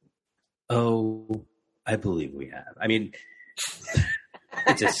them. Oh, I believe we have. I mean,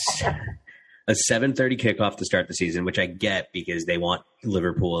 it's a 7:30 kickoff to start the season, which I get because they want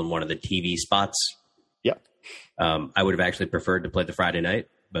Liverpool in one of the TV spots. Yep. I would have actually preferred to play the Friday night,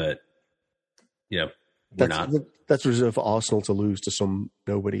 but we're not. That's reserved for Arsenal to lose to some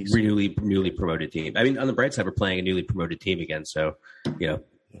nobodies. Newly promoted team. I mean, on the bright side, we're playing a newly promoted team again, so a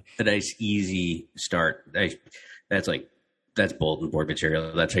nice easy start. That's bulletin board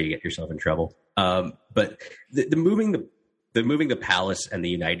material. That's how you get yourself in trouble. But the moving the Palace and the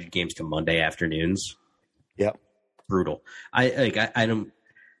United games to Monday afternoons. Yep. Brutal. I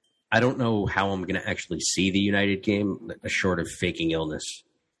don't know how I'm going to actually see the United game, short of faking illness.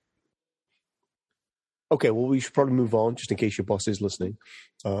 Okay, well, we should probably move on, just in case your boss is listening.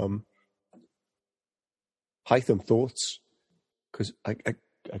 Hytham, thoughts? Because I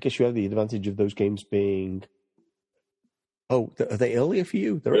guess you have the advantage of those games being... Oh, are they earlier for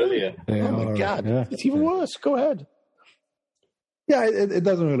you? They're earlier. My God. Yeah. It's even worse. Go ahead. Yeah, it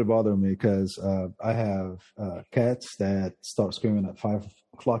doesn't really bother me because I have cats that start screaming at 5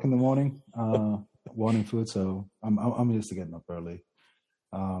 o'clock in the morning, wanting food. So I'm used to getting up early.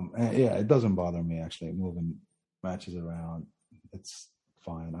 And yeah, it doesn't bother me actually moving matches around. It's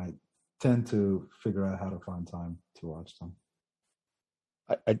fine. I tend to figure out how to find time to watch them.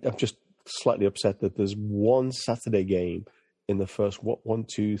 I'm just slightly upset that there's one Saturday game in the first 1,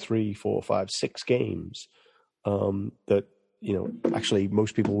 2, 3, 4, 5, 6 games that actually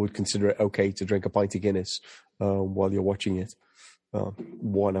most people would consider it okay to drink a pint of Guinness while you're watching it.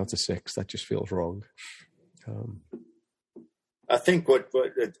 1 out of 6. That just feels wrong. I think what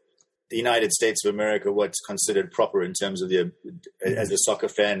the United States of America, what's considered proper in terms of as a soccer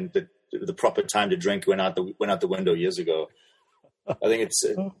fan, the proper time to drink went out the window years ago. I think it's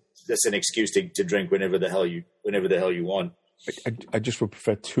just an excuse to drink whenever the hell you want. I just would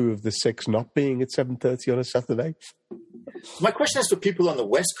prefer 2 of the 6 not being at 7:30 on a Saturday. My question is for people on the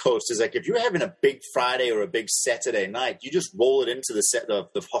West Coast is like, if you're having a big Friday or a big Saturday night, you just roll it into the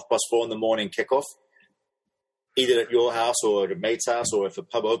 4:30 in the morning kickoff, either at your house or at a mate's house, or if a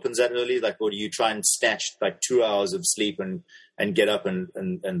pub opens that early, or do you try and snatch 2 hours of sleep and get up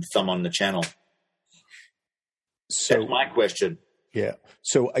and thumb on the channel? So that's my question. Yeah.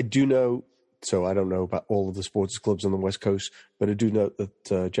 So I do know. So I don't know about all of the sports clubs on the West Coast, but I do know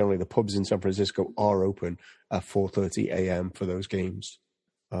that generally the pubs in San Francisco are open at 4:30 a.m. for those games.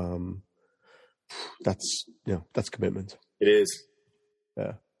 That's commitment. It is.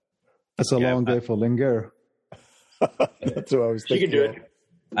 Yeah. That's a long day for Linger. That's what I was thinking. You can do it.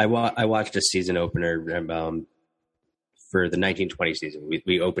 I watched a season opener for the 1920 season.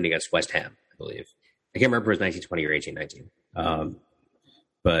 We opened against West Ham, I believe. I can't remember if it was 1920 or 1819.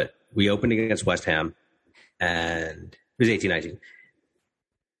 But we opened against West Ham, and it was 1819.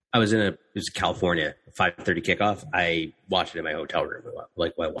 It was California, 5:30 kickoff. I watched it in my hotel room,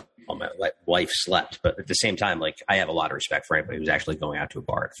 while my wife slept. But at the same time, I have a lot of respect for anybody who's actually going out to a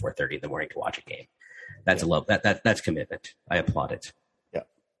bar at 4:30 in the morning to watch a game. That's that's commitment. I applaud it. Yeah.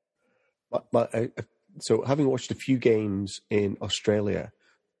 So having watched a few games in Australia,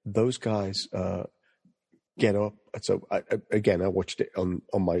 those guys get up. So I watched it on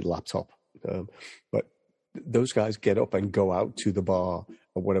my laptop, but those guys get up and go out to the bar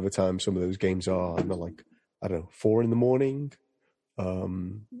at whatever time some of those games are, and they're 4 a.m.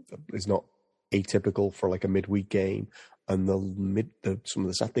 It's not atypical for a midweek game, and some of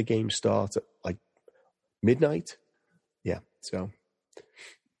the Saturday games start at midnight. Yeah. So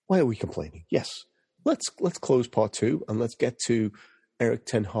why are we complaining? Yes. Let's close part 2 and let's get to Erik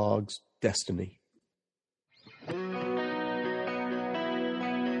ten Hag's destiny.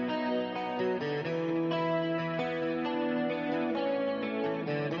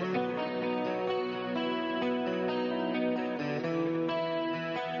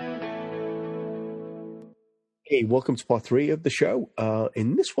 Hey, welcome to part 3 of the show.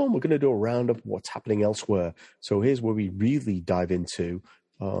 In this one, we're going to do a round of what's happening elsewhere. So here's where we really dive into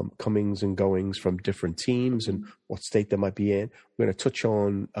comings and goings from different teams and what state they might be in. We're going to touch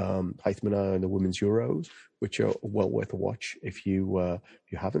on Hytham and I on the Women's Euros, which are well worth a watch if you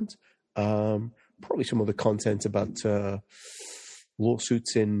haven't. Probably some other content about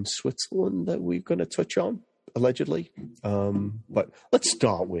lawsuits in Switzerland that we're going to touch on, allegedly. But let's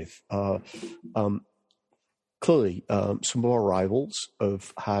start with... Clearly, some of our rivals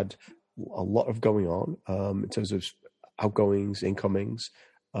have had a lot of going on in terms of outgoings, incomings,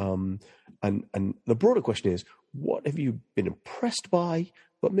 and the broader question is, what have you been impressed by?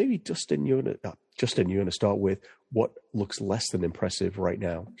 But maybe Justin, you're going to start with what looks less than impressive right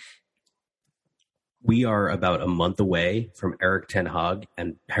now. We are about a month away from Erik ten Hag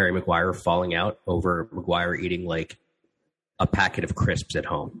and Harry Maguire falling out over Maguire eating a packet of crisps at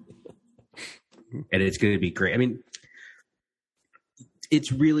home. And it's going to be great. I mean, it's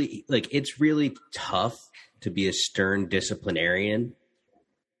really tough to be a stern disciplinarian,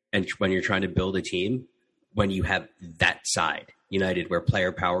 and when you're trying to build a team, when you have that side, United, where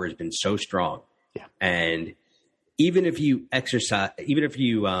player power has been so strong, and even if you exorcise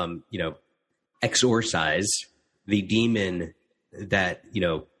the demon that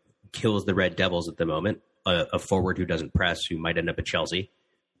kills the Red Devils at the moment, a forward who doesn't press, who might end up at Chelsea.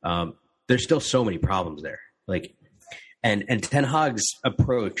 There's still so many problems there. And Ten Hag's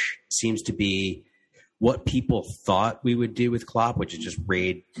approach seems to be what people thought we would do with Klopp, which is just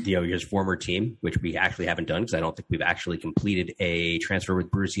raid, his former team, which we actually haven't done because I don't think we've actually completed a transfer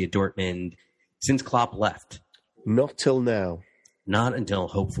with Borussia Dortmund since Klopp left. Not till now. Not until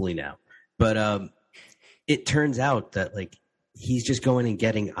hopefully now. But it turns out that he's just going and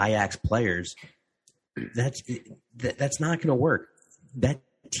getting Ajax players. That's not going to work. That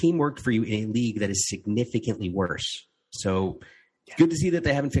team worked for you in a league that is significantly worse. So it's good to see that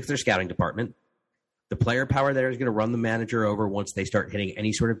they haven't fixed their scouting department. The player power there is going to run the manager over once they start hitting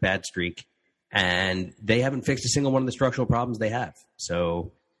any sort of bad streak. And they haven't fixed a single one of the structural problems they have.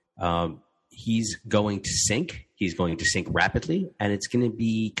 So he's going to sink. He's going to sink rapidly. And it's going to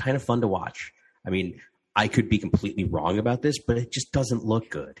be kind of fun to watch. I mean, I could be completely wrong about this, but it just doesn't look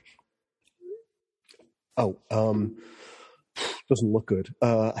good. doesn't look good.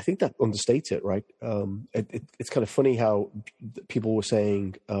 I think that understates it, right? It's kind of funny how people were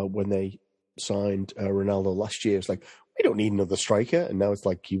saying when they signed Ronaldo last year, it's like, we don't need another striker, and now it's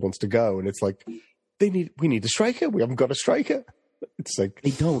like he wants to go, and it's like we need a striker. We haven't got a striker. It's like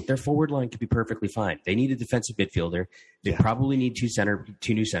they don't. Their forward line could be perfectly fine. They need a defensive midfielder. They probably need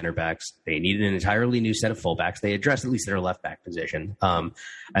two new center backs. They need an entirely new set of fullbacks. They address at least their left back position. I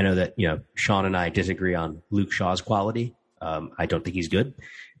know that Sean and I disagree on Luke Shaw's quality. I don't think he's good,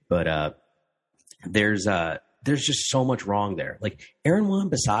 but there's just so much wrong there. Like Aaron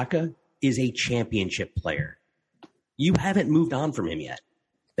Wan-Bissaka is a championship player. You haven't moved on from him yet.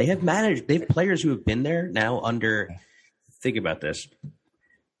 They have players who have been there now under. Think about this.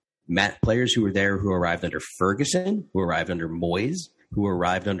 Players who were there who arrived under Ferguson, who arrived under Moyes, who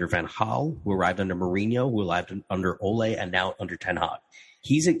arrived under Van Gaal, who arrived under Mourinho, who arrived under Ole, and now under Ten Hag.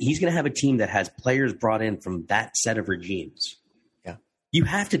 He's going to have a team that has players brought in from that set of regimes. Yeah, you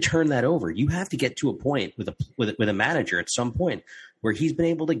have to turn that over. You have to get to a point with a manager at some point where he's been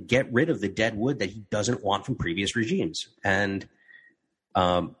able to get rid of the dead wood that he doesn't want from previous regimes. And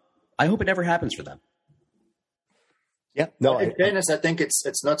I hope it never happens for them. Yeah, no. In fairness, I think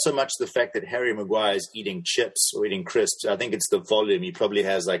it's not so much the fact that Harry Maguire is eating chips or eating crisps. I think it's the volume. He probably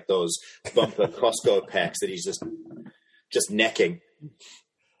has like those bumper Costco packs that he's just necking.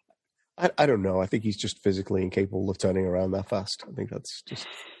 I don't know. I think he's just physically incapable of turning around that fast. I think that's just.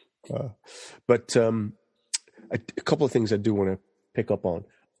 But a couple of things I do want to pick up on.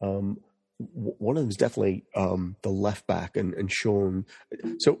 One of them is definitely the left back and Sean.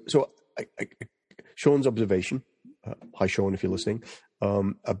 So Sean's observation. Hi, Sean, if you're listening,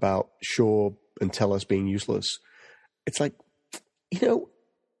 about Shaw and Telles being useless. It's like,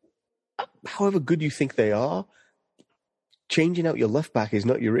 however good you think they are, changing out your left back is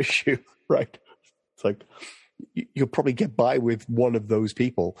not your issue, right? It's like, you'll probably get by with one of those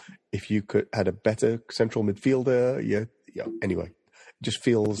people if you had a better central midfielder. Yeah. Anyway, it just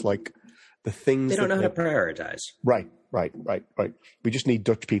feels like the things they don't know how to prioritize. Right. We just need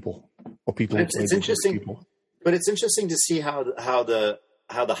Dutch people or people. It's interesting. People. But it's interesting to see how the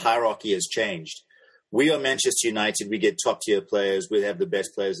hierarchy has changed. We are Manchester United. We get top tier players. We have the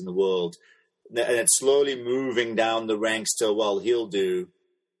best players in the world, and it's slowly moving down the ranks to he'll do.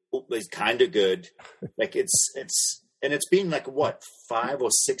 He's kind of good. Like it's been like what 5 or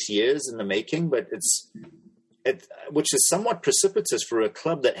 6 years in the making, but which is somewhat precipitous for a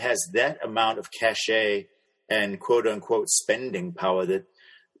club that has that amount of cachet and quote unquote spending power that.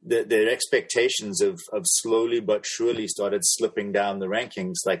 Their expectations of slowly but surely started slipping down the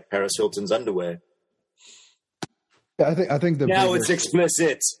rankings like Paris Hilton's underwear. Yeah, I think now it's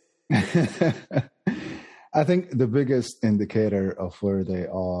explicit. I think the biggest indicator of where they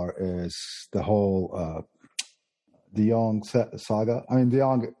are is the whole De Jong saga. I mean, De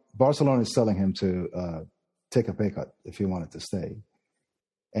Jong, Barcelona is telling him to take a pay cut if he wanted to stay.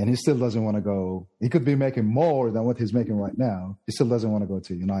 And he still doesn't want to go. He could be making more than what he's making right now. He still doesn't want to go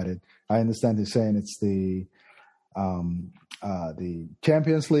to United. I understand he's saying it's the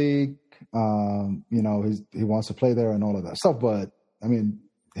Champions League. He wants to play there and all of that stuff. But I mean,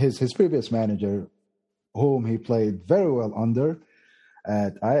 his previous manager, whom he played very well under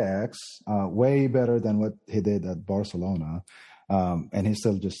at Ajax, way better than what he did at Barcelona, and he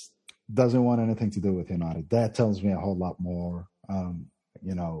still just doesn't want anything to do with United. That tells me a whole lot more.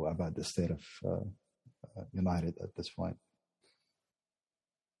 About the state of United at this point.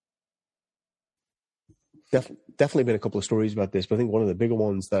 Definitely been a couple of stories about this, but I think one of the bigger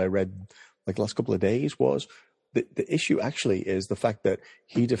ones that I read like the last couple of days was the issue actually is the fact that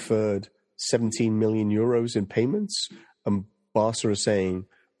he deferred 17 million euros in payments, and Barca are saying,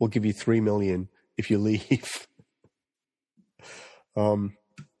 we'll give you 3 million if you leave.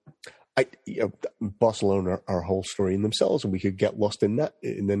 Barcelona are a whole story in themselves, and we could get lost in that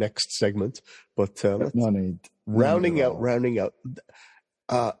in the next segment. But rounding out,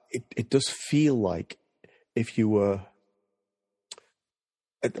 it does feel like if you were,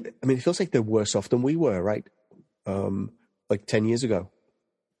 I mean, it feels like they're worse off than we were, right? Like 10 years ago,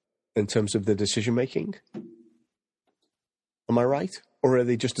 in terms of the decision making. Am I right? Or are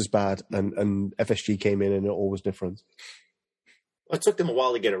they just as bad? And FSG came in and it all was different. It took them a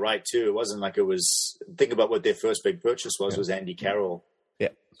while to get it right too. It wasn't like it was. Think about what their first big purchase was Andy Carroll. Yeah.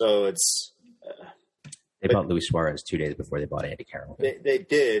 So it's. They bought Luis Suarez 2 days before they bought Andy Carroll. They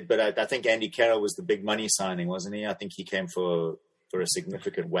did, but I think Andy Carroll was the big money signing, wasn't he? I think he came for a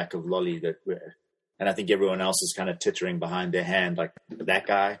significant whack of lolly and I think everyone else is kind of tittering behind their hand, like that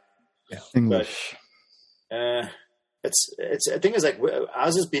guy. Yeah. English. But, I think it's like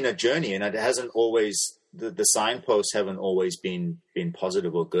ours has been a journey, and it hasn't always the signposts haven't always been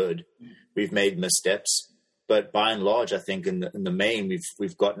positive or good. We've made missteps, but by and large, I think in the main,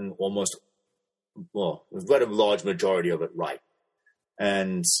 we've gotten we've got a large majority of it right.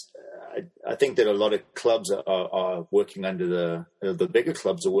 And I think that a lot of clubs are working under the bigger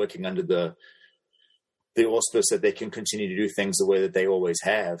clubs are working under the auspice that they can continue to do things the way that they always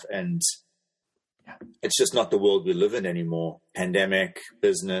have. And it's just not the world we live in anymore. Pandemic,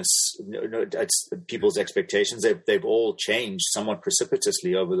 business, it's people's expectations. They've all changed somewhat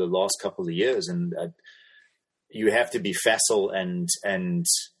precipitously over the last couple of years. And you have to be facile and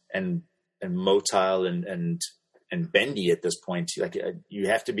motile and bendy at this point. Like you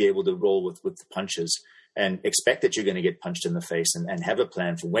have to be able to roll with the punches and expect that you're going to get punched in the face and have a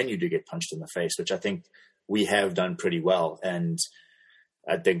plan for when you do get punched in the face, which I think we have done pretty well. And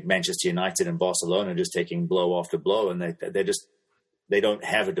I think Manchester United and Barcelona are just taking blow after blow, and they don't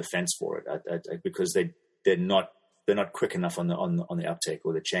have a defense for it because they're not quick enough on the uptake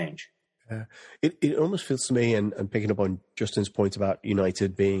or the change. It almost feels to me, and picking up on Justin's point about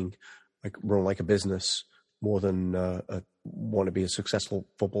United being like run like a business more than want to be a successful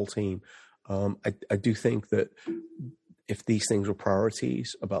football team. I do think that if these things were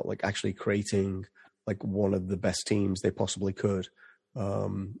priorities about like actually creating like one of the best teams they possibly could,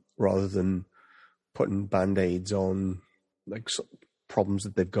 rather than putting band-aids on like problems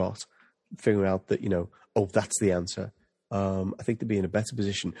that they've got, figuring out that, that's the answer. I think they'd be in a better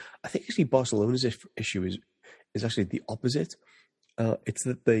position. I think actually Barcelona's issue is actually the opposite. It's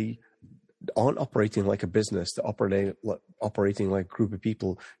that they aren't operating like a business. They're operating like a group of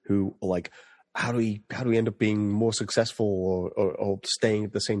people who are like, how do we end up being more successful or staying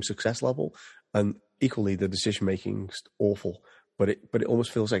at the same success level? And equally, the decision making is awful. But it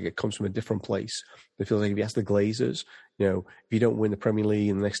almost feels like it comes from a different place. It feels like if you ask the Glazers, if you don't win the Premier League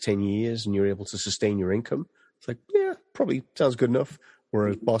in the next 10 years and you're able to sustain your income, it's like, yeah, probably sounds good enough.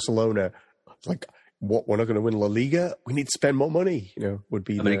 Whereas Barcelona, it's like, what, we're not going to win La Liga? We need to spend more money, would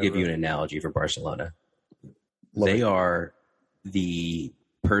be. I'm going to give you an analogy for Barcelona. They are the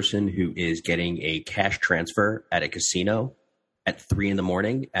person who is getting a cash transfer at a casino at 3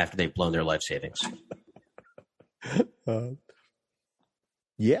 a.m. after they've blown their life savings.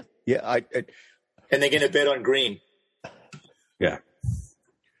 Yeah. And they're going to bet on green. Yeah.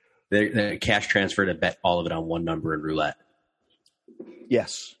 They're cash transfer to bet all of it on one number in roulette.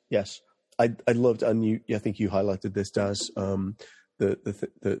 Yes. I loved, and I think you highlighted this, Daz.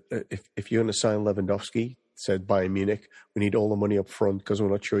 If you're going to sign Lewandowski, said Bayern Munich, we need all the money up front because we're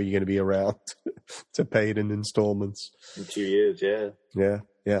not sure you're going to be around to pay it in installments. In 2 years, yeah.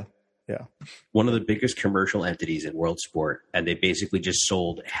 Yeah. One of the biggest commercial entities in world sport, and they basically just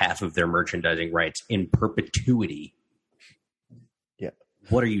sold half of their merchandising rights in perpetuity. Yeah.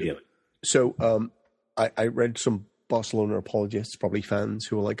 What are you doing? So I read some Barcelona apologists, probably fans,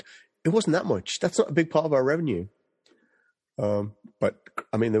 who were like, it wasn't that much. That's not a big part of our revenue. But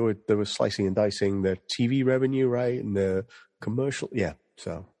I mean, they were slicing and dicing the TV revenue, right, and the commercial. Yeah.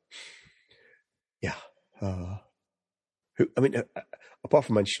 So, yeah. Apart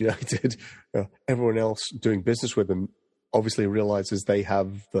from Manchester United, everyone else doing business with them obviously realizes they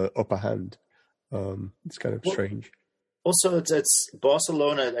have the upper hand. It's kind of strange. Also, it's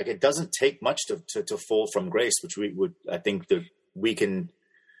Barcelona. Like, it doesn't take much to fall from grace, which I think that we can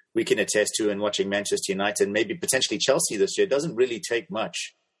attest to in watching Manchester United and maybe potentially Chelsea this year. It doesn't really take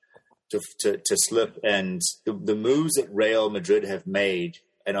much to slip. And the moves that Real Madrid have made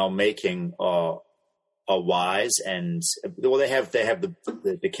and are making are wise, and they have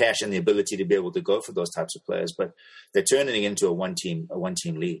the cash and the ability to be able to go for those types of players, but they're turning into a one team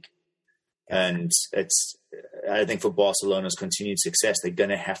league. And I think for Barcelona's continued success, they're going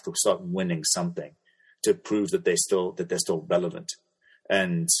to have to start winning something to prove that they're still relevant.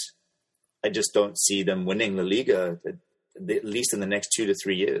 And I just don't see them winning La Liga, at least in the next 2 to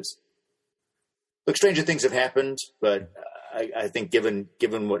 3 years. Look, stranger things have happened, but I think given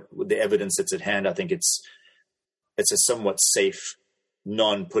what the evidence that's at hand, I think it's a somewhat safe,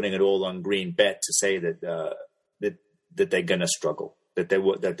 non-putting it all on green bet to say that they're going to struggle, that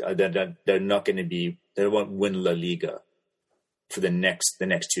they're not going to be, they won't win La Liga for the next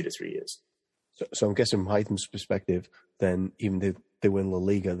 2 to 3 years. So I'm guessing from Hytham's perspective, then even if they win La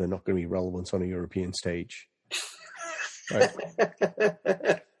Liga, they're not going to be relevant on a European stage. Right?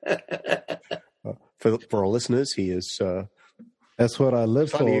 For our listeners, he is. That's what I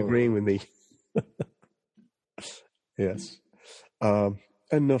live for. Agreeing with me. Yes.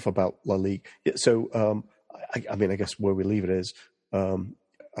 Enough about La Liga. Yeah, so, I guess where we leave it is,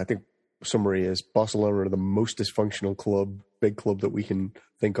 I think summary is Barcelona are the most dysfunctional big club that we can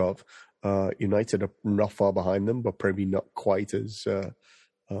think of. United are not far behind them, but probably not quite as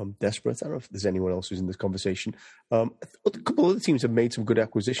desperate. I don't know if there's anyone else who's in this conversation. A couple of other teams have made some good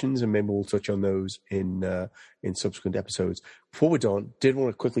acquisitions, and maybe we'll touch on those in subsequent episodes. Before we're done, did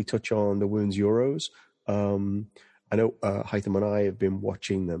want to quickly touch on the Women's Euros. I know Hytham and I have been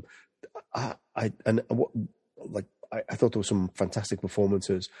watching them. I thought there were some fantastic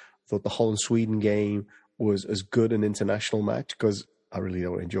performances. I thought the Holland-Sweden game was as good an international match, because I really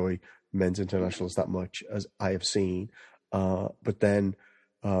don't enjoy men's internationals that much as I have seen. But then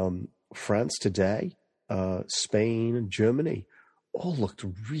France today, Spain and Germany all looked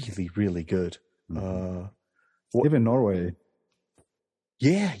really, really good. Even Norway.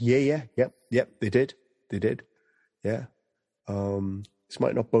 Yep, they did. Yeah. This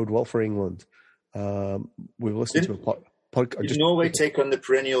might not bode well for England. We listened to a podcast. Did Norway take on the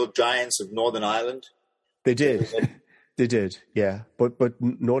perennial giants of Northern Ireland? They did. They did, yeah. But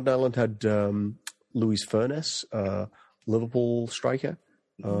Northern Ireland had Louise Furness, Liverpool striker.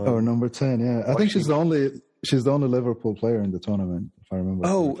 Number 10, yeah. I think she's the only Liverpool player in the tournament, if I remember.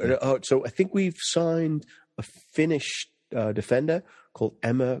 So I think we've signed a Finnish defender called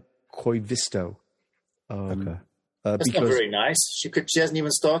Emma Koivisto. Okay. That's not very nice. She hasn't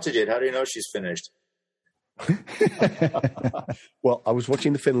even started yet. How do you know she's finished? Well, I was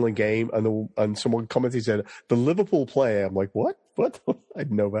watching the Finland game, and someone commented, said the Liverpool player. I'm like, what? I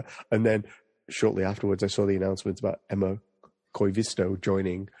didn't know that. And then shortly afterwards, I saw the announcements about Emma Koivisto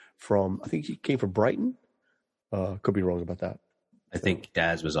joining from. I think she came from Brighton. Could be wrong about that. I think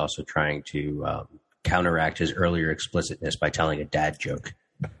Daz was also trying to counteract his earlier explicitness by telling a dad joke.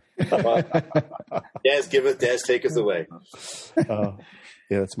 Daz, Daz, take us away.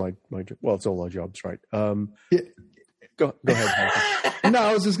 Yeah, that's my job. Well, it's all our jobs, right? Go ahead. No,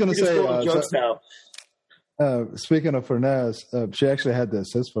 I was just going to say. Jokes now. Speaking of Furness, she actually had the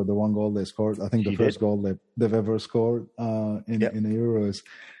assist for the one goal they scored. I think the first goal they've ever scored in the Euros.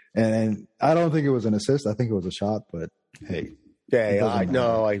 And I don't think it was an assist. I think it was a shot. But hey, I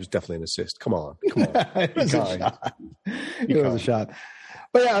was definitely an assist. Come on. It was a shot. It was a shot.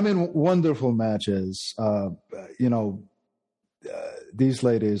 But yeah, I mean, wonderful matches. These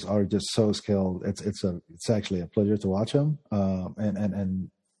ladies are just so skilled. It's actually a pleasure to watch them.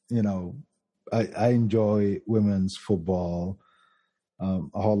 And you know, I enjoy women's football a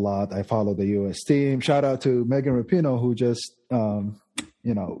whole lot. I follow the U.S. team. Shout out to Megan Rapinoe, who just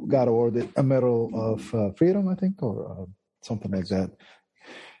got awarded a Medal of Freedom, I think, or something like that.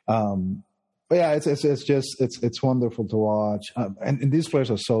 But yeah, it's wonderful to watch, and these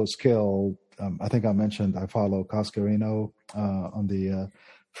players are so skilled. I think I mentioned I follow Cascarino on the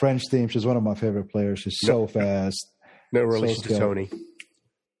French team. She's one of my favorite players. She's so fast. No relation to Tony.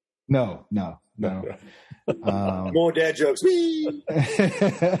 No. More dad jokes.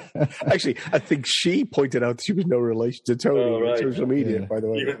 Actually, I think she pointed out she was no relation to Tony on social media. By the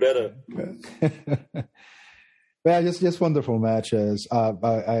way, even better. Yeah, just wonderful matches.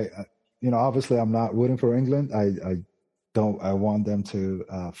 Obviously, I'm not rooting for England. I want them to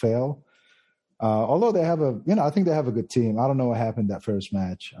fail. Although they have I think they have a good team. I don't know what happened that first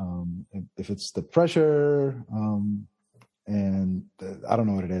match. If it's the pressure, and I don't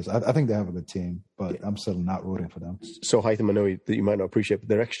know what it is. I think they have a good team, but I'm still not rooting for them. So, Hytham, I know that you might not appreciate, but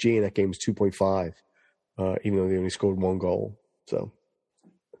their XG in that game is 2.5, even though they only scored one goal. So,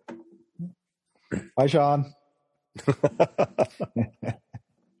 hi, Sean.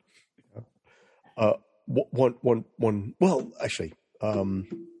 Well, actually,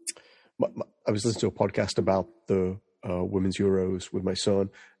 I was listening to a podcast about the Women's Euros with my son,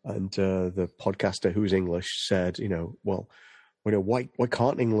 and the podcaster, who's English, said, why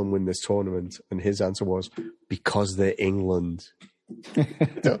can't England win this tournament? And his answer was, because they're England.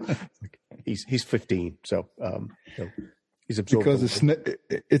 So, he's 15, so he's absorbed. Because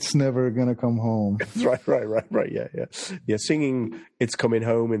it's never gonna come home. Right. Yeah. Singing "It's Coming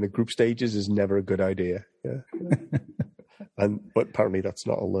Home" in the group stages is never a good idea. Yeah. But apparently that's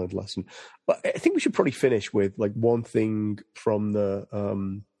not a learned lesson. But I think we should probably finish with like one thing from the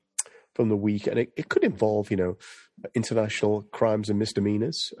week, and it could involve international crimes and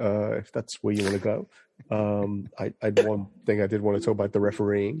misdemeanors, if that's where you want to go. One thing I did want to talk about the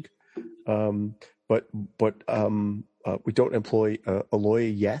refereeing, but we don't employ a lawyer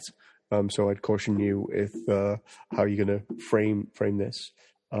yet, so I'd caution you if how you're going to frame this.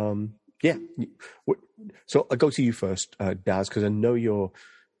 So I'll go to you first, Daz, because I know you're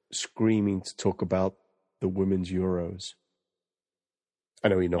screaming to talk about the Women's Euros. I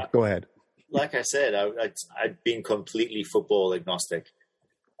know you're not. Go ahead. Like I said, I'd been completely football agnostic,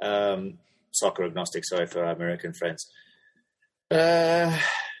 soccer agnostic. Sorry for our American friends.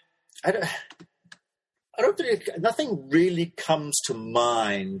 I don't think nothing really comes to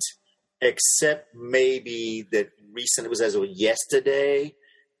mind, except maybe that recent. It was as of yesterday.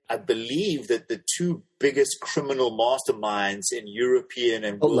 I believe that the two biggest criminal masterminds in European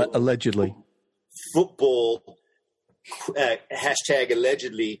and allegedly football hashtag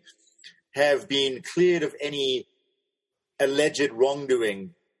allegedly have been cleared of any alleged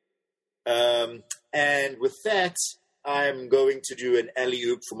wrongdoing. And with that, I'm going to do an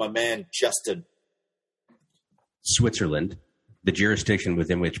alley-oop for my man, Justin. Switzerland, the jurisdiction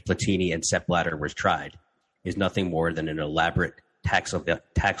within which Platini and Sepp Blatter was tried, is nothing more than an elaborate tax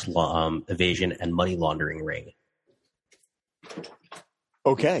evasion and money laundering ring.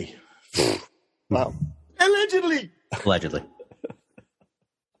 Okay. Wow. Allegedly.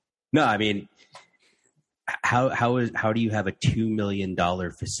 No, I mean, how do you have a $2 million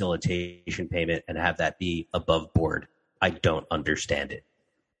facilitation payment and have that be above board? I don't understand it.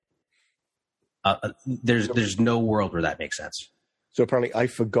 There's no world where that makes sense. So apparently, I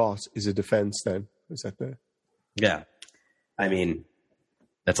forgot is a defense. Then is that there? Yeah, I mean,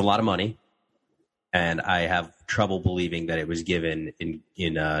 that's a lot of money, and I have trouble believing that it was given in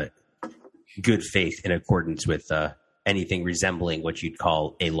good faith in accordance with anything resembling what you'd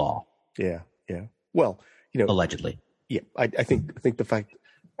call a law. Yeah. Well, allegedly. Yeah, I think the fact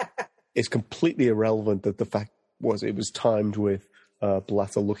is completely irrelevant. That the fact was it was timed with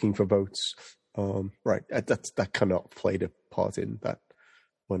Blatter looking for votes. Right, that cannot have played a part in that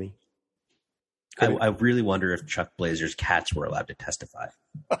money. I really wonder if Chuck Blazer's cats were allowed to testify.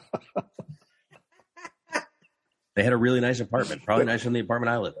 They had a really nice apartment, probably nicer than the apartment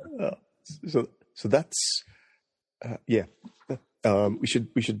I live in. So that's yeah. We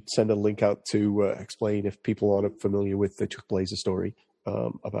should send a link out to explain if people aren't familiar with the Chuck Blazer story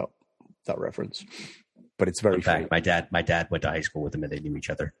about that reference. But it's very. In fact, my dad went to high school with him, and they knew each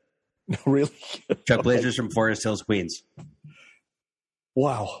other. Really? Chuck Blazer's from Forest Hills, Queens.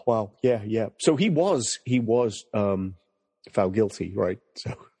 Wow. Yeah. So he was found guilty, right?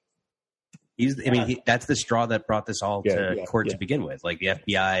 So that's the straw that brought this all to court to begin with. Like the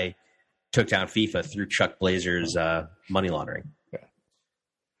FBI took down FIFA through Chuck Blazer's money laundering. Yeah.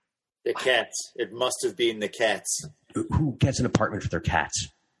 The cats. It must have been the cats. Who gets an apartment for their cats?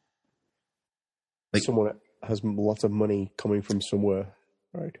 Like someone has lots of money coming from somewhere,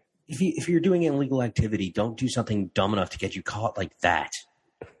 right? If you're doing illegal activity, don't do something dumb enough to get you caught like that.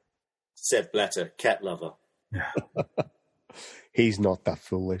 Sepp Blatter, cat lover. He's not that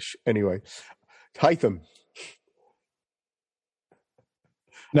foolish. Anyway, Hytham.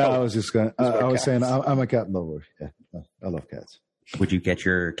 No, I was just going. I was saying I'm a cat lover. Yeah, I love cats. Would you get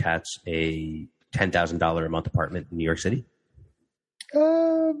your cats a $10,000 a month apartment in New York City?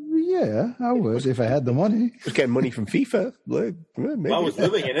 Yeah, I would if I had the money. Just getting money from FIFA. Maybe. I was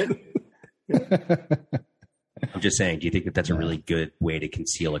living in it. I'm just saying, do you think that that's a really good way to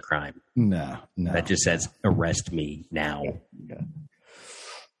conceal a crime? No. That just says, arrest me now. Yeah.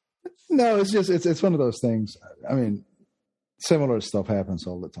 No, it's one of those things. I mean, similar stuff happens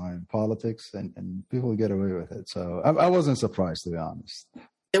all the time. Politics, and people get away with it. So I wasn't surprised, to be honest.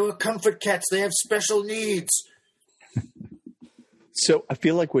 They were comfort cats. They have special needs. So I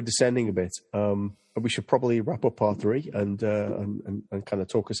feel like we're descending a bit. We should probably wrap up part 3 and kind of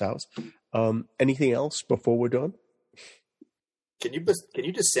talk us out. Anything else before we're done? Can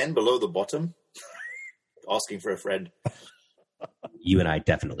you descend below the bottom? Asking for a friend. You and I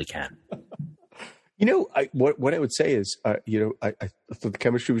definitely can. What I would say is, I thought the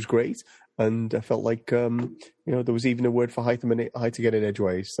chemistry was great, and I felt like there was even a word for Hytham and I to get in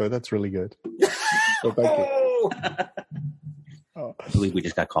edgeways, so that's really good. So thank you. I believe we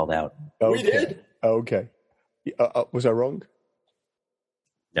just got called out. Okay. We did. Okay. Was I wrong?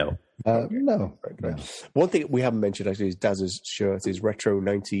 No. No. Right. One thing we haven't mentioned actually is Daz's shirt, his retro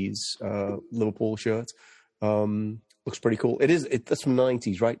 90s Liverpool shirt. Looks pretty cool. That's from the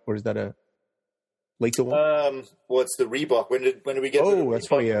 90s, right? Or is that a later one? It's the Reebok. When did we get? Oh, that's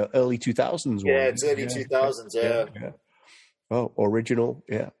funny. Early 2000s one. Yeah, it's early 2000s. Yeah. Oh, original.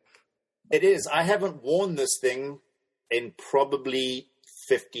 Yeah. It is. I haven't worn this thing in probably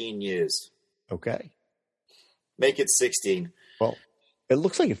 15 years. Okay. Make it 16. Well, it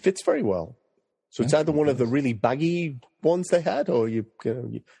looks like it fits very well. So it's either one of the really baggy ones they had, or you're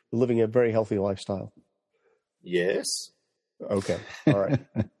living a very healthy lifestyle. Yes. Okay. All right.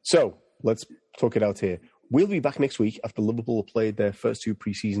 So let's talk it out here. We'll be back next week after Liverpool played their first 2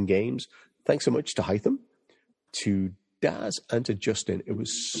 preseason games. Thanks so much to Hytham, to Daz, and to Justin. It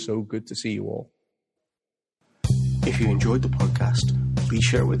was so good to see you all. If you enjoyed the podcast, please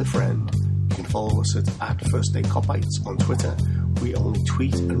share it with a friend. You can follow us at First Day Copites on Twitter. We only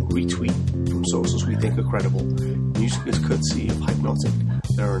tweet and retweet from sources we think are credible. Music is courtesy of Hypnotic.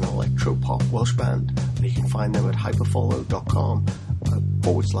 They're an electro-pop Welsh band, and you can find them at hyperfollow.com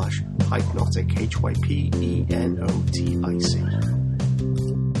 /Hypnotic, HYPENOTIC.